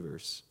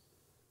believers.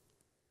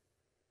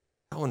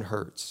 That one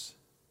hurts.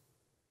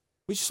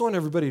 We just want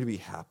everybody to be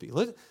happy.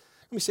 Let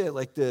me say it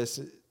like this.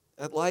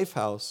 At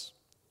Lifehouse,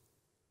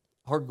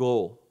 our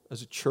goal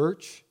as a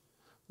church,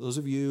 those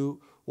of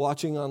you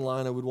watching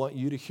online, I would want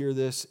you to hear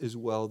this as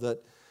well,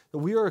 that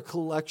we are a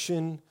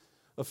collection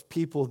of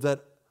people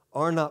that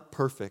are not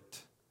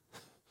perfect.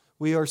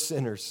 We are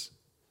sinners.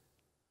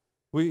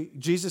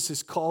 Jesus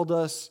has called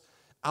us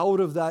out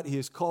of that. He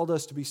has called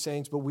us to be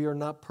saints, but we are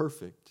not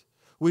perfect.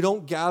 We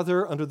don't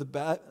gather under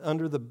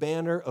the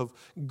banner of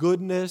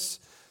goodness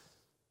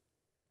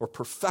or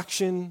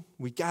perfection.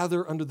 We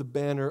gather under the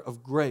banner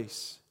of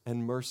grace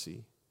and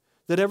mercy.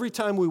 That every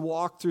time we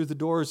walk through the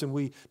doors and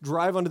we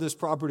drive onto this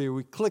property, or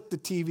we click the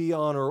TV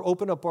on, or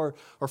open up our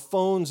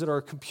phones and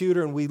our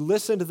computer and we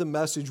listen to the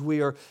message,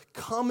 we are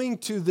coming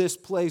to this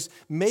place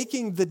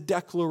making the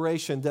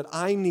declaration that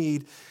I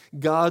need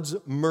God's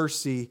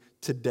mercy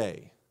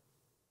today.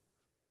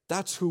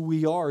 That's who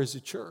we are as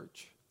a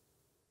church.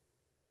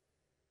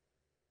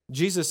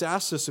 Jesus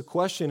asks us a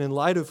question: in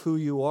light of who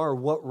you are,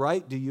 what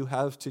right do you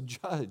have to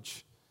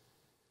judge?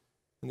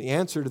 And the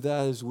answer to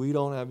that is we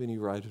don't have any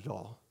right at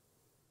all.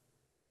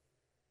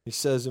 He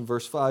says in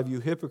verse 5,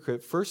 "You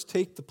hypocrite, first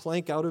take the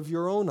plank out of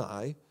your own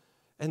eye,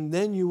 and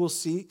then you will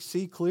see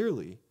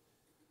clearly."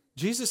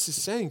 Jesus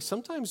is saying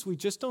sometimes we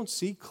just don't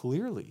see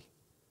clearly.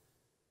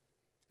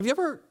 Have you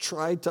ever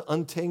tried to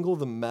untangle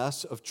the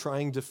mess of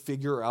trying to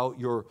figure out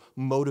your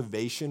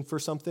motivation for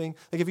something?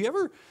 Like, have you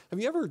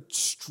ever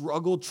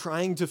struggled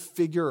trying to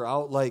figure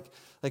out, like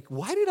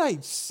why did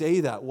I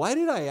say that? Why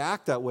did I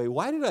act that way?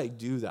 Why did I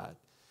do that?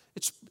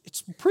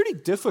 It's pretty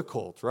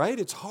difficult, right?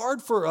 It's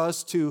hard for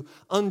us to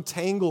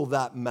untangle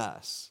that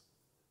mess.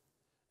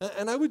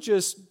 And I would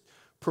just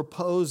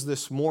propose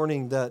this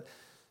morning that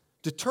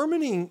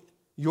determining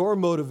your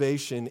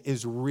motivation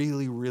is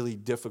really, really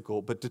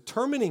difficult, but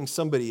determining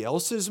somebody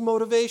else's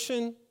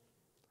motivation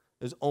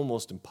is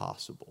almost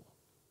impossible.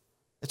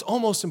 It's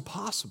almost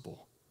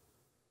impossible.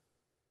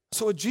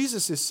 So what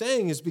Jesus is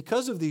saying is,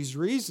 because of these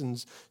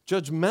reasons,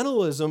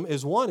 judgmentalism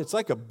is one. It's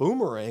like a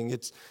boomerang.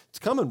 It's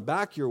coming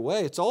back your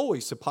way. It's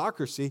always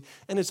hypocrisy,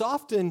 and it's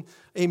often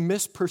a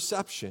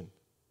misperception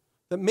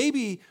that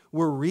maybe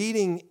we're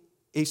reading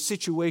a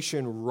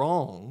situation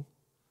wrong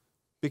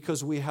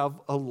because we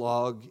have a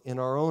log in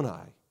our own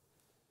eye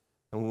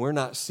and we're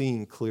not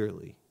seeing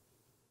clearly.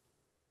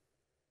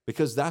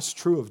 Because that's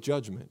true of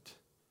judgment.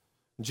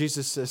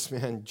 Jesus says,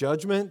 man,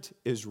 judgment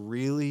is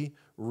really,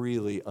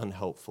 really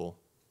unhelpful.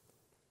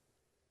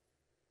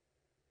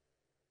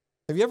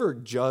 Have you ever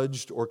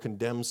judged or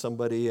condemned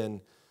somebody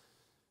and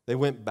they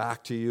went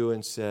back to you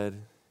and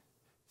said,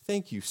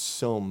 "Thank you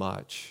so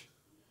much.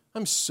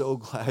 I'm so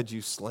glad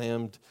you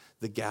slammed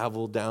the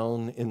gavel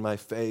down in my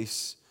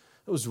face.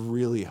 It was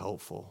really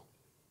helpful."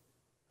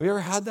 Have you ever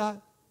had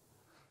that?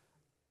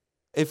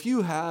 If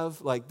you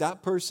have, like,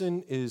 that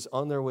person is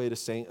on their way to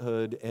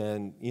sainthood,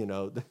 and,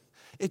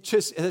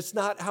 it's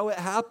not how it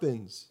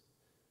happens.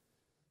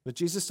 But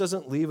Jesus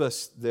doesn't leave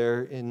us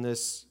there in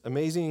this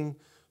amazing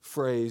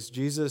phrase.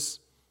 Jesus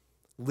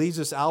leads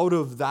us out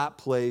of that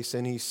place,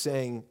 and he's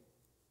saying,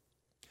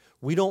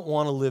 we don't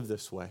want to live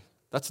this way.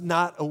 That's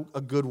not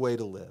a good way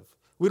to live.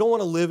 We don't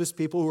want to live as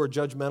people who are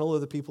judgmental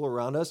of the people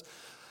around us.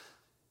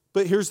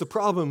 But here's the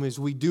problem: is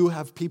we do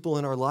have people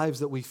in our lives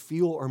that we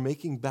feel are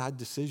making bad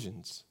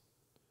decisions.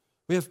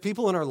 We have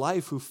people in our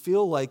life who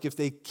feel like if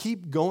they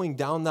keep going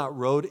down that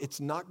road,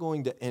 it's not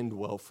going to end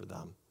well for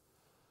them.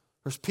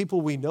 There's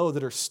people we know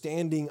that are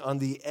standing on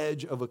the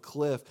edge of a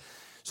cliff.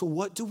 So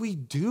what do we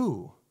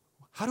do?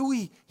 How do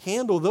we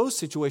handle those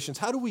situations?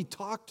 How do we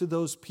talk to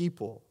those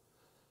people?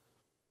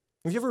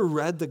 Have you ever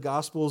read the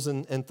Gospels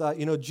and thought,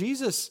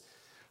 Jesus,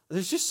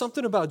 there's just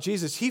something about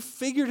Jesus. He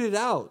figured it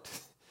out.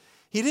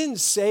 He didn't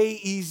say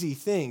easy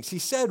things. He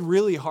said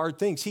really hard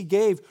things. He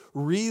gave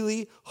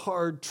really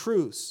hard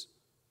truths.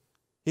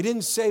 He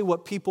didn't say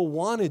what people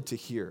wanted to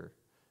hear.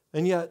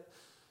 And yet,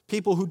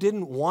 people who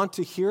didn't want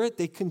to hear it,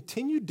 they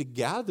continued to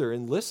gather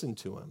and listen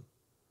to him.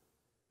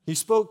 He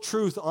spoke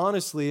truth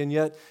honestly, and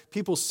yet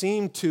people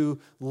seemed to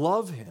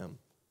love him.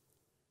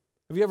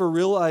 Have you ever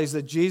realized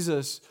that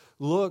Jesus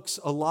looks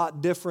a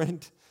lot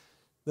different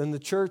than the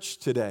church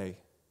today?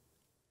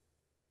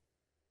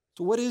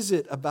 So what is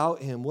it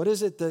about him? What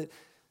is it that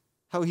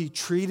how he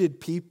treated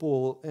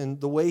people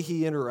and the way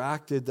he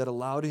interacted that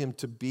allowed him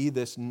to be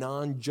this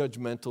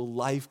non-judgmental,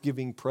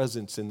 life-giving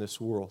presence in this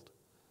world?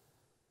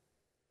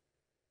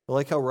 I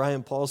like how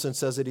Ryan Paulson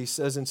says it. He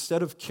says,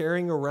 instead of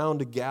carrying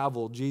around a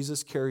gavel,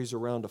 Jesus carries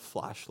around a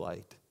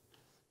flashlight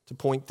to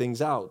point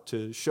things out,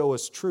 to show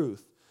us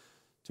truth,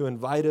 to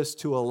invite us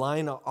to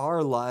align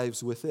our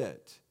lives with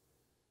it.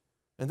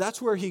 And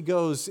that's where he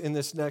goes in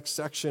this next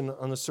section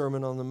on the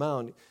Sermon on the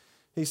Mount.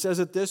 He says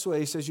it this way.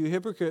 He says, "You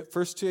hypocrite,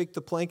 first take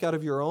the plank out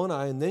of your own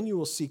eye, and then you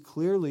will see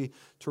clearly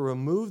to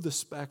remove the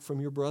speck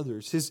from your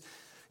brother's."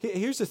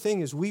 Here's the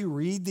thing is we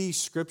read these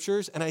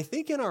scriptures, and I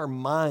think in our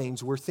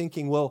minds we're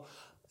thinking, well,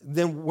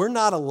 then we're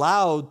not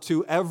allowed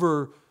to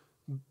ever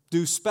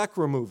do speck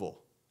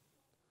removal.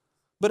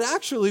 But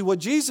actually what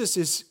Jesus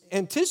is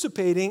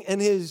anticipating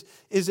and is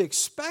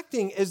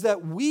expecting is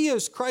that we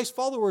as Christ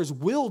followers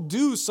will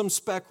do some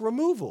speck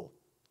removal.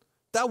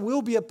 That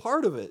will be a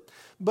part of it.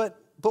 But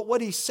what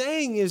he's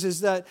saying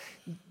is that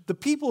the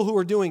people who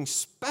are doing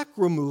speck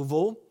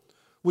removal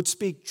would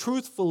speak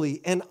truthfully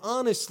and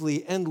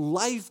honestly and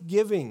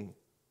life-giving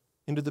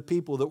into the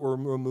people that we're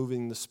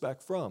removing the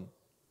speck from.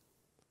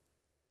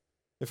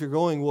 If you're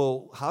going,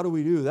 well, how do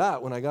we do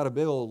that when I got a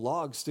big old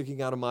log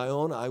sticking out of my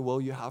own eye?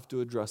 Well, you have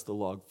to address the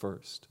log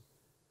first.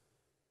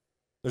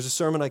 There's a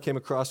sermon I came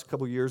across a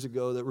couple years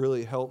ago that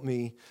really helped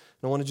me.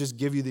 And I want to just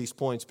give you these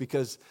points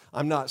because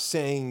I'm not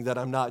saying that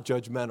I'm not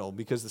judgmental,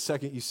 because the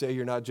second you say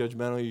you're not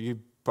judgmental, you're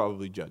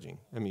probably judging.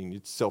 I mean,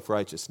 it's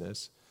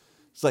self-righteousness.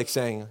 It's like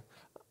saying,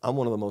 I'm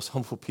one of the most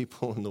humble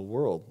people in the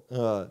world.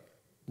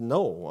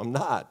 No, I'm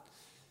not.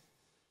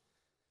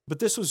 But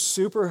this was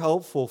super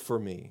helpful for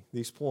me,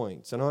 these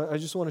points. And I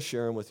just want to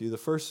share them with you. The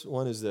first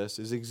one is this,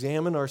 is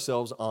examine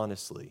ourselves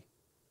honestly.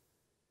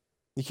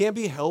 You can't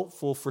be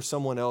helpful for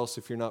someone else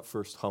if you're not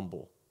first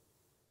humble.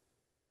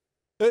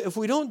 If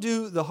we don't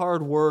do the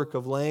hard work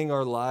of laying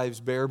our lives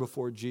bare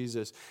before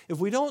Jesus, if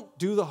we don't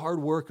do the hard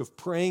work of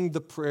praying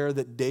the prayer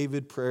that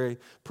David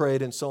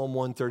prayed in Psalm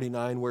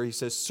 139, where he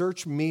says,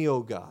 "Search me,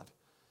 O God,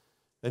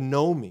 and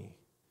know me.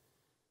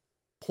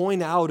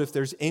 Point out if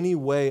there's any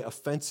way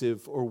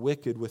offensive or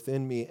wicked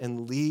within me,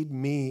 and lead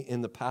me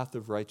in the path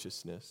of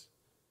righteousness."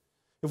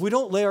 If we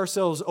don't lay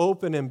ourselves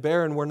open and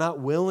bare, and we're not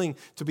willing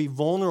to be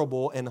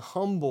vulnerable and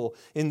humble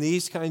in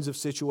these kinds of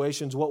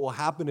situations, what will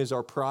happen is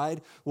our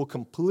pride will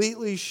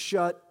completely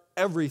shut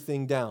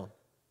everything down.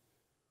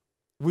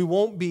 We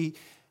won't be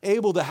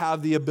able to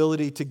have the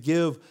ability to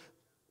give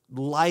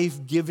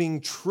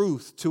life-giving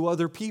truth to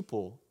other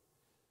people.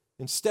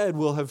 Instead,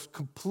 we'll have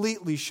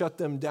completely shut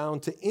them down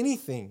to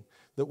anything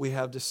that we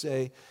have to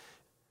say.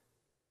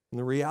 And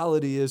the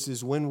reality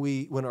is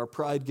when our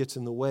pride gets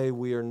in the way,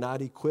 we are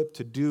not equipped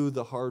to do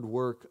the hard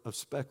work of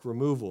speck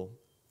removal.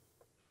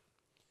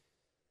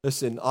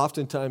 Listen,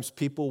 oftentimes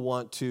people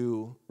want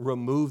to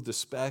remove the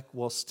speck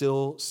while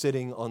still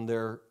sitting on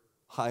their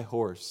high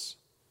horse.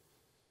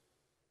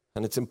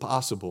 And it's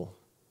impossible.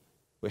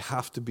 We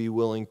have to be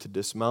willing to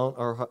dismount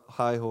our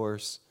high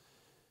horse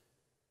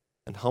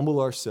and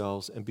humble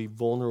ourselves and be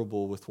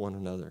vulnerable with one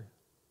another.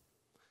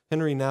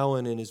 Henry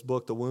Nouwen, in his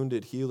book, The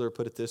Wounded Healer,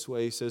 put it this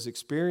way. He says,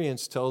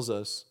 experience tells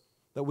us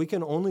that we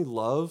can only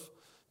love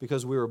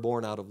because we were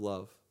born out of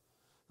love.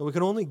 That we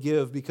can only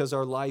give because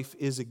our life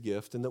is a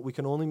gift, and that we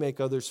can only make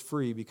others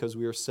free because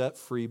we are set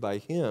free by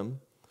Him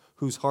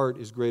whose heart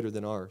is greater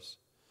than ours.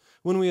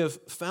 When we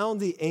have found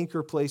the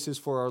anchor places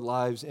for our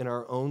lives in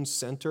our own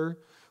center,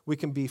 we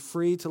can be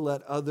free to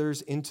let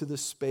others into the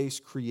space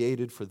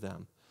created for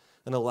them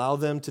and allow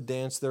them to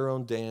dance their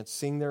own dance,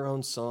 sing their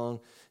own song,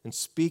 and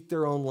speak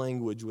their own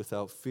language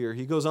without fear.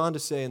 He goes on to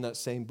say in that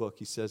same book,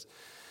 he says,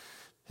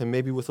 and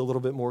maybe with a little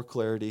bit more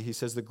clarity, he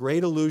says, the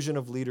great illusion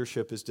of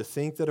leadership is to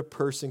think that a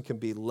person can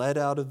be led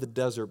out of the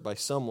desert by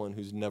someone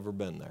who's never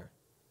been there.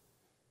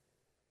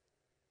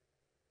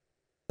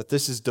 That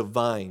this is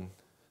divine,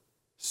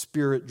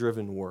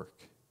 Spirit-driven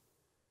work.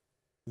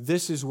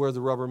 This is where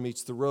the rubber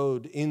meets the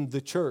road in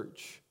the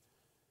church.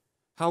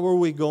 How are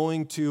we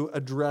going to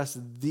address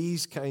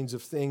these kinds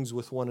of things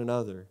with one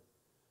another?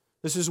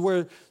 This is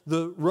where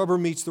the rubber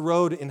meets the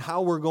road in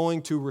how we're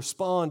going to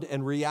respond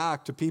and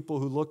react to people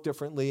who look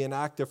differently and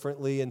act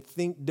differently and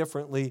think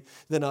differently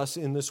than us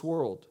in this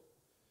world.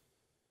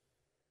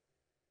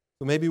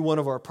 So maybe one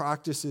of our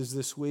practices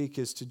this week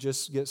is to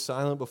just get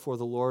silent before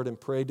the Lord and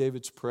pray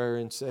David's prayer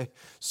and say,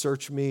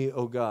 "Search me,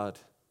 O God.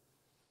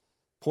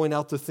 Point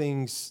out the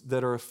things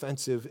that are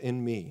offensive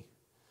in me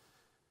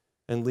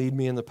and lead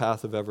me in the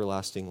path of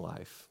everlasting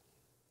life."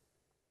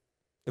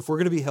 If we're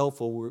going to be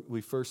helpful, we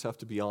first have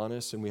to be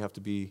honest and we have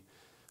to be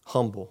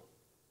humble.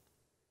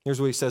 Here's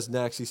what he says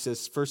next. He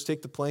says, first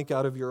take the plank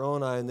out of your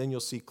own eye, and then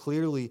you'll see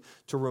clearly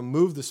to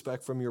remove the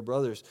speck from your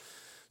brother's.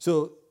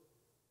 So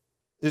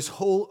this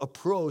whole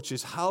approach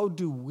is, how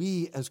do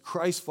we as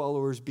Christ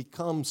followers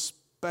become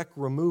speck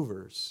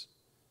removers?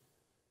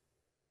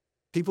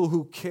 People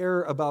who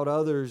care about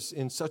others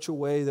in such a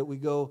way that we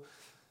go,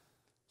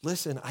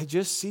 listen, I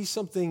just see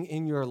something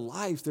in your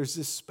life. There's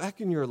this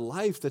speck in your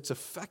life that's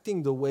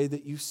affecting the way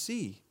that you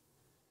see.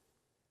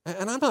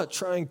 And I'm not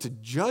trying to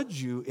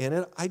judge you in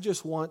it. I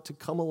just want to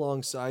come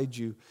alongside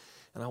you,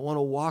 and I want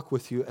to walk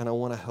with you, and I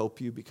want to help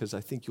you because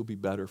I think you'll be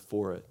better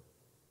for it.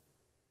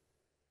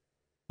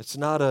 It's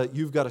not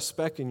you've got a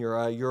speck in your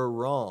eye, you're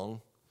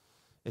wrong.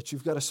 It's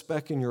you've got a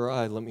speck in your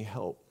eye, let me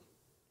help.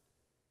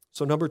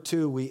 So number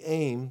two,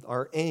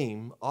 our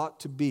aim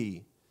ought to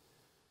be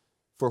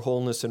for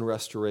wholeness and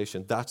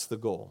restoration. That's the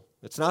goal.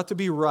 It's not to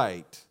be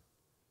right.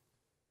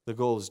 The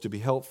goal is to be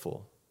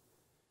helpful.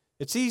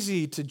 It's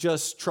easy to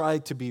just try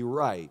to be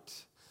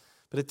right,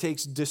 but it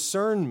takes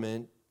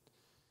discernment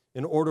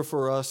in order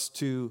for us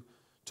to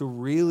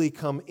really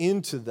come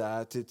into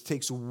that. It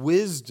takes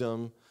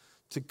wisdom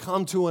to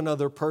come to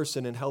another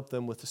person and help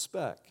them with a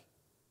speck.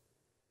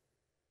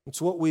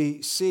 It's what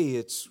we see.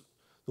 It's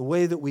the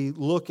way that we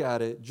look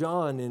at it,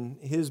 John in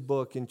his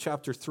book in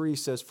chapter 3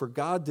 says, "For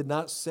God did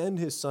not send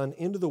his Son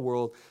into the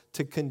world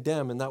to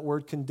condemn." And that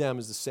word condemn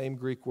is the same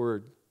Greek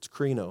word. It's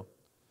krino.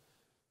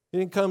 He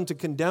didn't come to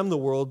condemn the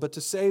world, but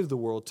to save the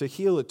world, to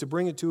heal it, to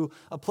bring it to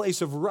a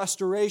place of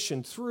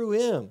restoration through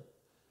him.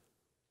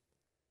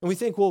 And we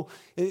think, well,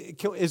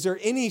 is there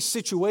any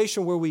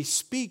situation where we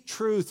speak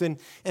truth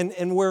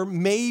and where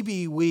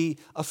maybe we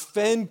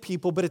offend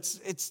people, but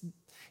it's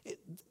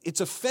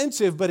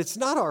offensive, but it's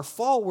not our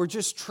fault. We're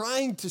just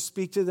trying to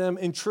speak to them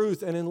in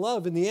truth and in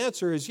love. And the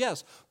answer is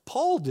yes.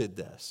 Paul did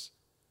this.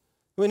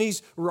 When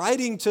he's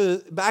writing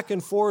back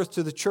and forth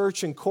to the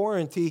church in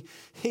Corinth,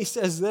 he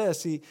says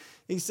this.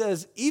 He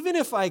says, "Even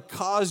if I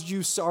caused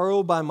you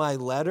sorrow by my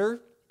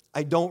letter,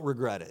 I don't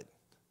regret it."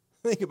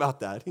 Think about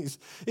that.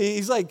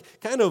 He's like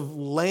kind of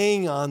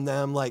laying on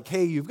them like,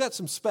 hey, you've got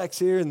some specks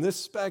here and this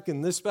speck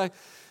and this speck.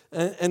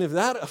 And if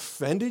that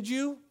offended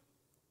you,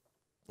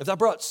 if that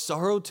brought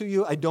sorrow to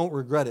you, I don't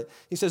regret it.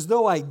 He says,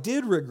 though I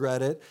did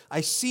regret it,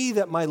 I see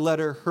that my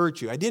letter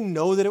hurt you. I didn't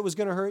know that it was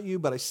going to hurt you,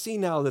 but I see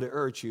now that it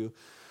hurt you.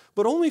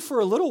 But only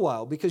for a little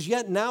while, because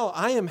yet now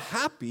I am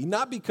happy,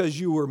 not because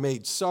you were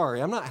made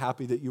sorry. I'm not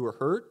happy that you were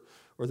hurt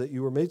or that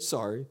you were made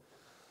sorry,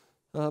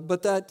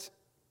 but that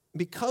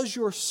because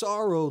your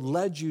sorrow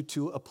led you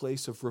to a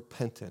place of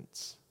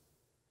repentance.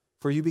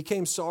 For you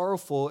became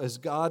sorrowful as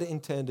God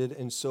intended,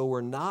 and so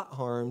were not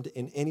harmed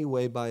in any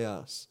way by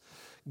us.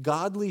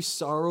 Godly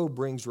sorrow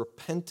brings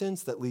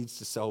repentance that leads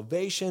to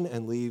salvation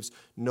and leaves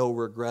no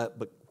regret,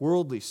 but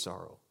worldly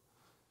sorrow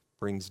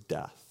brings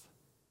death.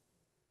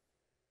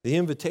 The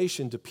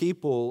invitation to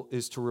people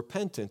is to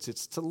repentance.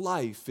 It's to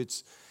life.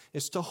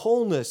 It's to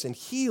wholeness and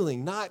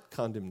healing, not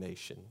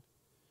condemnation.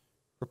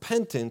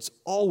 Repentance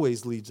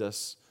always leads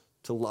us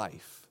to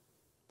life.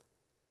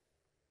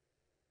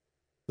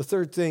 The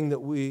third thing that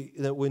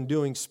when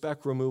doing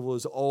speck removal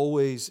is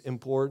always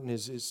important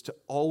is to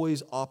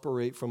always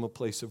operate from a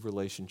place of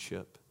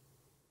relationship.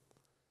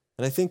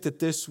 And I think that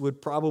this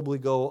would probably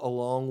go a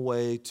long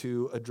way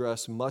to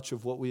address much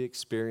of what we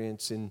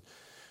experience in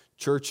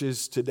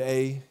churches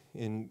today,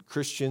 in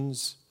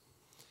Christians,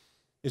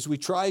 is we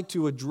try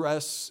to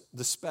address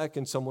the speck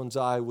in someone's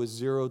eye with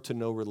zero to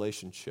no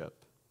relationship.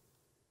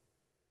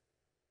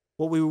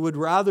 What we would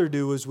rather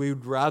do is we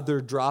would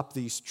rather drop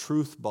these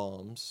truth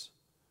bombs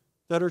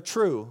that are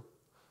true,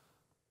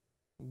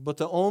 but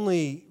the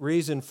only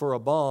reason for a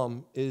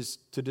bomb is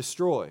to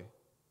destroy.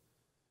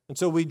 And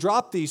so we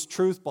drop these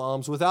truth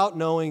bombs without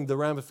knowing the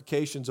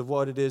ramifications of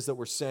what it is that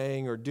we're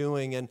saying or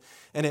doing, and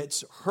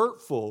it's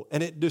hurtful,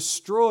 and it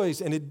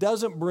destroys, and it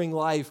doesn't bring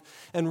life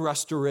and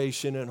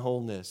restoration and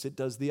wholeness. It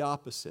does the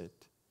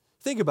opposite.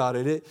 Think about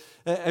it.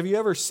 Have you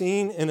ever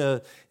seen in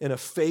a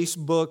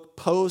Facebook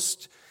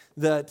post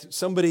that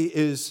somebody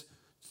is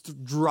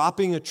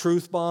dropping a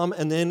truth bomb,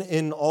 and then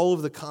in all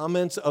of the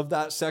comments of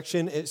that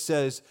section, it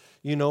says,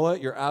 you know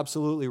what, you're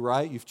absolutely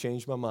right, you've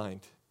changed my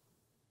mind?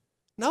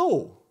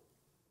 No.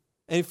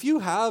 And if you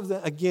have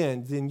that,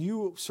 again, then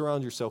you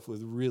surround yourself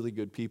with really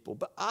good people.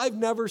 But I've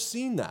never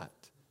seen that.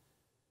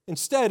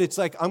 Instead, it's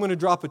like, I'm going to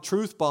drop a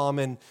truth bomb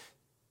and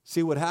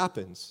see what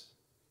happens.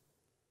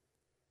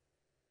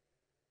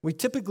 We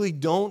typically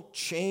don't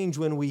change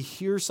when we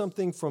hear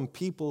something from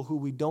people who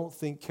we don't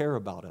think care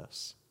about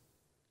us.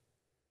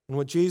 And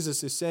what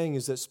Jesus is saying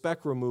is that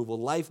speck removal,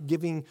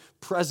 life-giving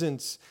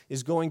presence,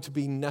 is going to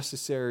be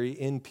necessary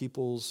in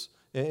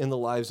the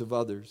lives of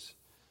others.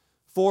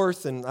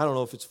 Fourth, and I don't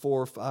know if it's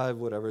 4 or 5,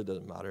 whatever, it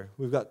doesn't matter.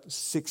 We've got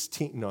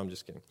 16. No, I'm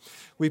just kidding.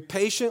 We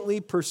patiently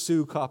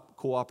pursue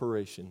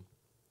cooperation.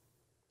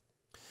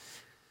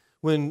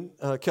 When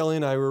Kelly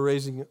and I were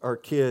raising our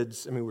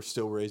kids, we're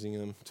still raising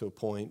them to a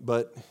point,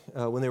 but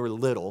when they were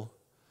little,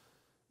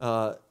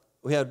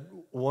 we had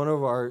one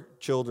of our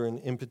children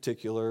in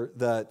particular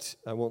that,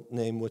 I won't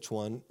name which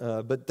one,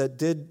 but that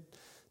did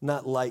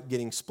not like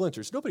getting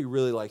splinters. Nobody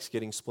really likes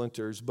getting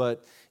splinters,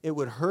 but it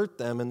would hurt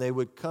them, and they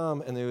would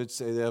come and they would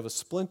say they have a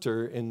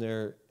splinter in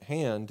their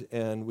hand,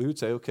 and we would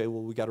say, okay,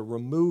 well, we got to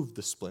remove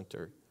the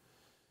splinter.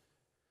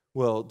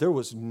 Well, there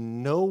was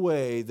no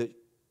way that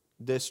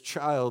this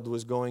child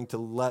was going to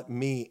let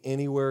me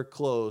anywhere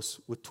close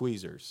with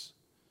tweezers,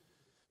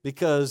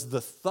 because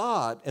the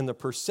thought and the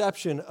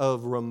perception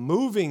of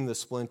removing the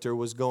splinter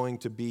was going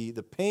to be,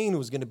 the pain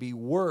was going to be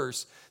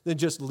worse than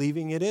just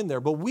leaving it in there.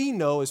 But we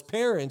know as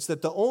parents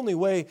that the only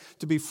way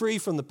to be free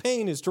from the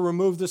pain is to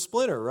remove the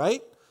splinter,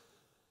 right?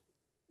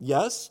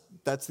 Yes,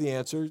 that's the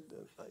answer.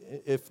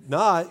 If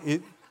not,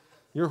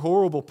 you're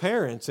horrible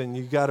parents and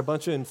you got a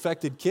bunch of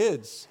infected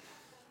kids.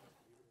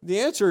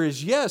 The answer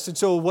is yes. And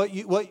so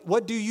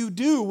what do you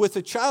do with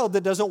a child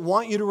that doesn't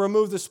want you to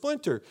remove the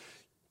splinter?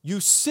 You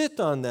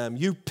sit on them,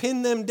 you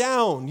pin them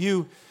down,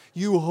 you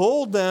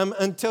hold them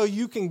until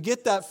you can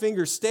get that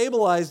finger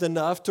stabilized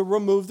enough to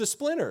remove the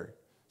splinter.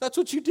 That's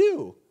what you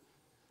do.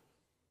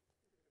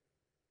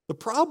 The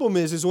problem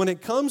is when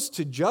it comes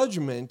to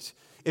judgment,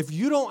 if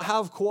you don't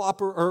have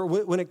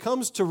when it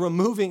comes to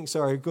removing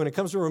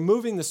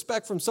the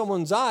speck from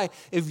someone's eye,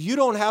 if you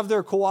don't have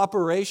their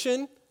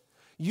cooperation,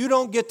 You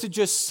don't get to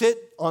just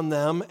sit on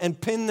them and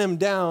pin them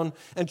down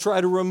and try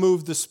to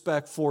remove the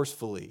speck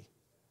forcefully.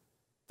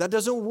 That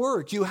doesn't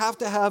work. You have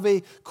to have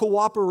a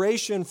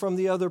cooperation from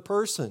the other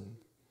person.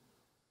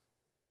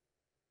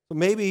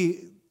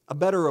 Maybe a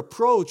better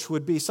approach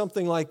would be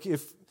something like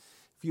if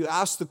you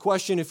ask the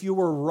question, if you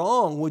were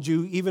wrong, would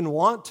you even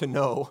want to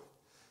know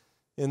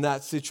in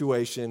that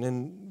situation?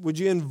 And would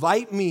you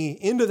invite me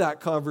into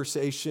that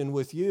conversation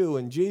with you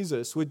and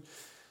Jesus?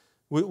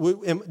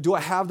 Do I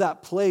have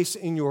that place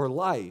in your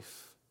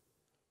life?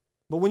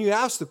 But when you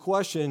ask the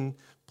question,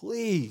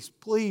 please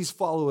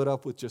follow it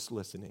up with just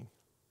listening.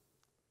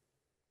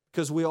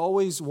 Because we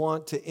always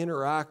want to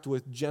interact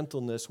with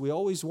gentleness. We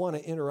always want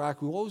to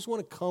interact. We always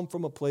want to come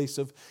from a place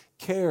of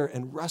care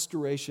and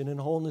restoration and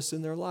wholeness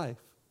in their life.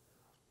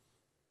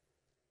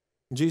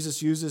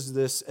 Jesus uses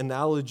this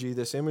analogy,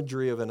 this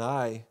imagery of an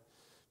eye,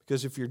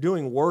 because if you're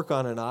doing work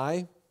on an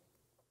eye,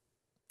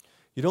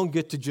 you don't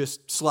get to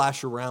just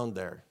slash around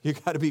there.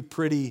 You've got to be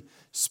pretty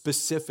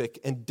specific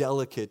and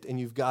delicate, and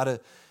you've got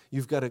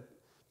to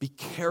be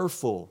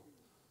careful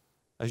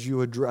as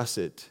you address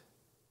it.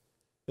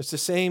 It's the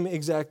same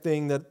exact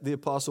thing that the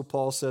Apostle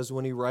Paul says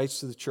when he writes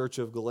to the church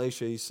of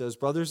Galatia. He says,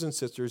 brothers and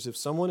sisters, if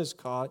someone is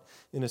caught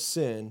in a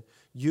sin,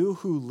 you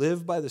who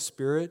live by the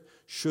Spirit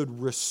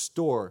should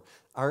restore.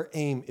 Our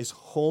aim is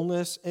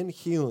wholeness and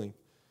healing.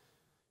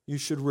 You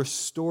should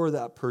restore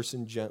that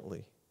person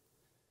gently.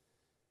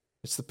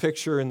 It's the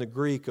picture in the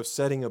Greek of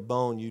setting a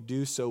bone. You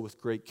do so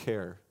with great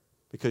care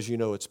because you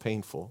know it's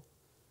painful.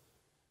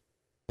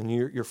 And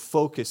your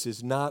focus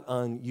is not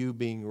on you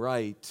being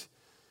right.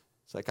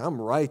 It's like,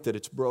 I'm right that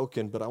it's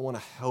broken, but I want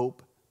to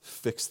help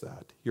fix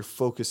that. Your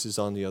focus is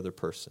on the other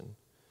person.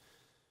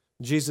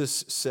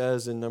 Jesus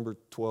says in number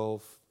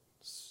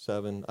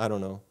 12:7, I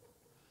don't know,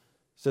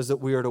 says that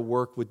we are to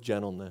work with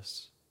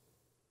gentleness.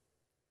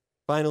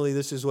 Finally,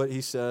 this is what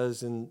he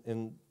says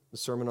in the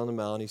Sermon on the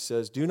Mount. He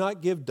says, do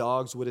not give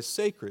dogs what is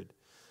sacred.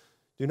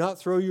 Do not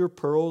throw your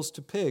pearls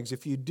to pigs.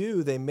 If you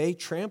do, they may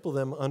trample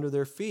them under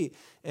their feet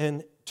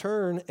and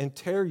turn and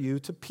tear you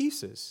to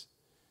pieces.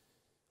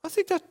 I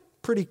think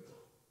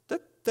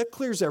that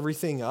clears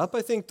everything up.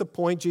 I think the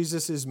point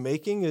Jesus is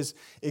making is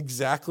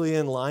exactly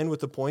in line with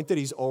the point that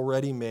he's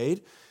already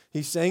made.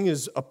 He's saying,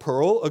 is a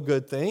pearl a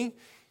good thing?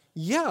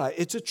 Yeah,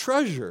 it's a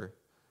treasure.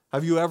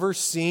 Have you ever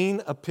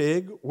seen a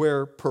pig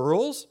wear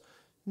pearls?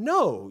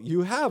 No,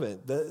 you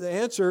haven't. The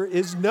answer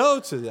is no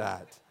to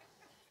that.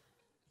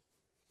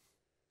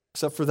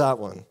 Except for that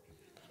one.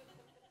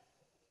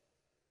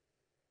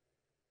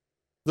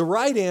 The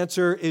right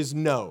answer is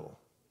no.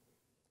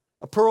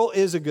 A pearl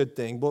is a good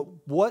thing, but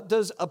what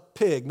does a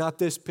pig, not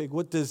this pig,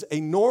 what does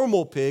a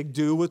normal pig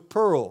do with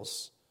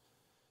pearls?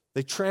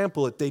 They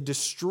trample it, they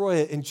destroy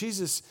it. And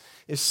Jesus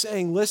is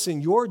saying,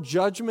 listen, your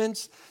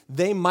judgments,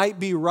 they might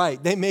be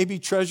right. They may be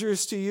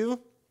treasures to you.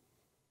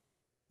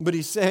 But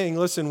he's saying,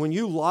 listen, when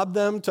you lob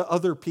them to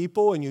other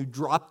people and you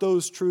drop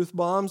those truth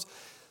bombs,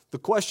 the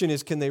question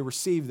is, can they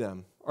receive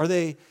them? Are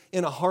they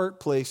in a heart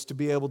place to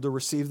be able to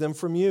receive them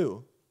from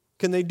you?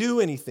 Can they do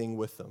anything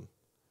with them?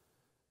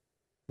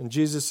 And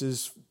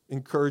Jesus'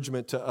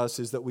 encouragement to us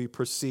is that we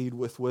proceed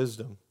with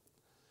wisdom.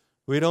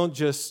 We don't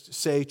just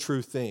say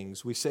true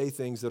things. We say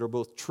things that are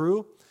both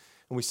true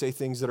and we say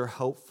things that are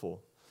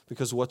helpful.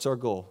 Because what's our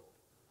goal?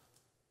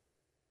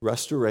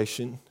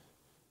 Restoration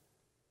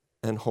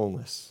and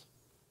wholeness.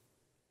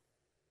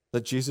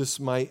 That Jesus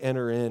might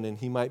enter in and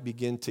he might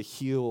begin to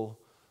heal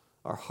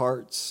our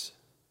hearts.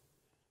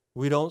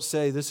 We don't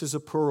say, this is a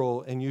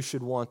pearl and you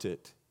should want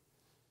it.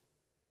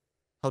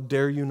 How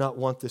dare you not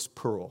want this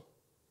pearl?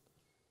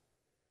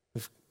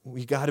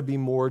 We got to be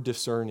more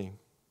discerning.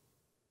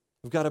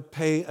 We've got to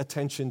pay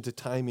attention to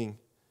timing.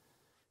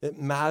 It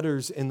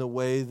matters in the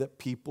way that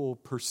people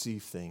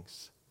perceive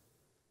things.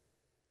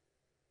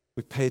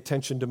 We pay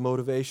attention to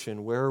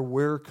motivation, where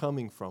we're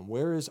coming from.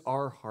 Where is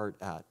our heart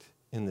at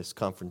in this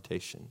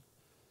confrontation?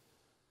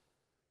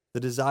 The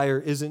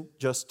desire isn't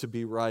just to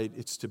be right,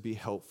 it's to be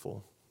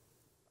helpful.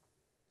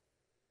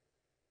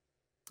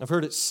 I've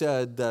heard it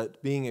said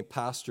that being a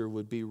pastor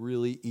would be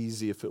really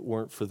easy if it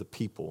weren't for the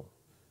people.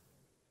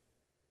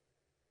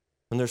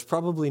 And there's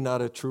probably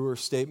not a truer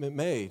statement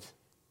made.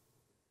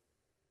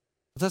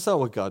 But that's not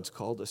what God's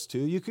called us to.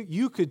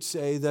 You could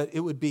say that it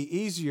would be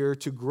easier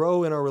to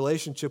grow in our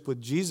relationship with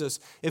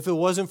Jesus if it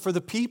wasn't for the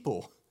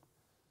people.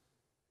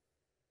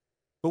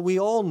 But we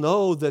all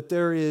know that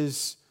there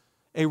is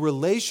a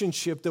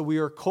relationship that we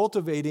are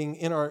cultivating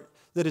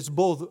that is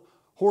both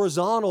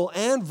horizontal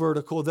and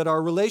vertical, that our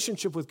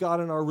relationship with God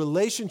and our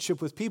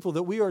relationship with people,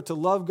 that we are to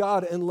love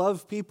God and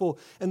love people,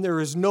 and there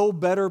is no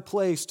better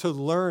place to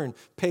learn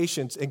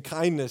patience and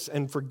kindness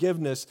and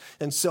forgiveness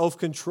and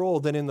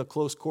self-control than in the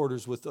close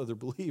quarters with other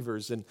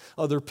believers and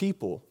other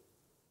people.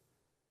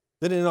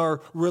 That in our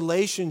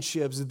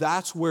relationships,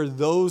 that's where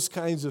those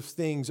kinds of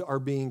things are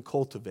being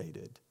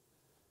cultivated.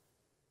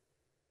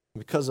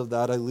 Because of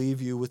that, I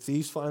leave you with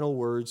these final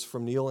words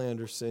from Neil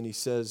Anderson. He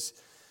says,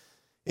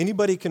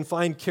 anybody can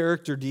find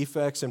character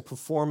defects and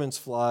performance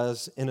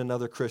flaws in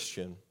another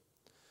Christian,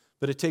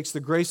 But it takes the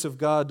grace of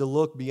God to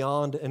look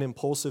beyond an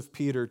impulsive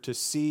Peter to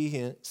see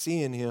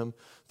in him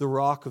the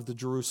rock of the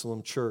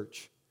Jerusalem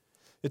church.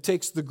 It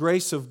takes the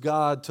grace of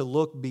God to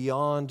look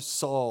beyond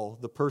Saul,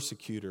 the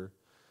persecutor,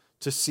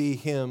 to see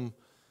him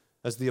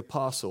as the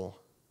apostle.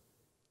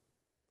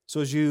 So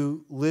as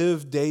you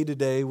live day to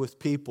day with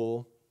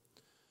people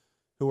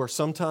who are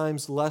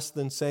sometimes less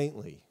than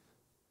saintly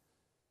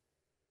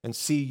and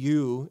see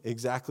you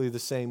exactly the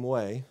same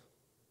way,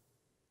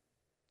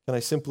 can I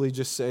simply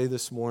just say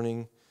this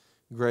morning,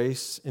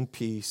 grace and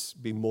peace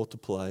be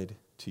multiplied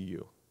to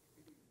you.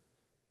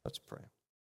 Let's pray.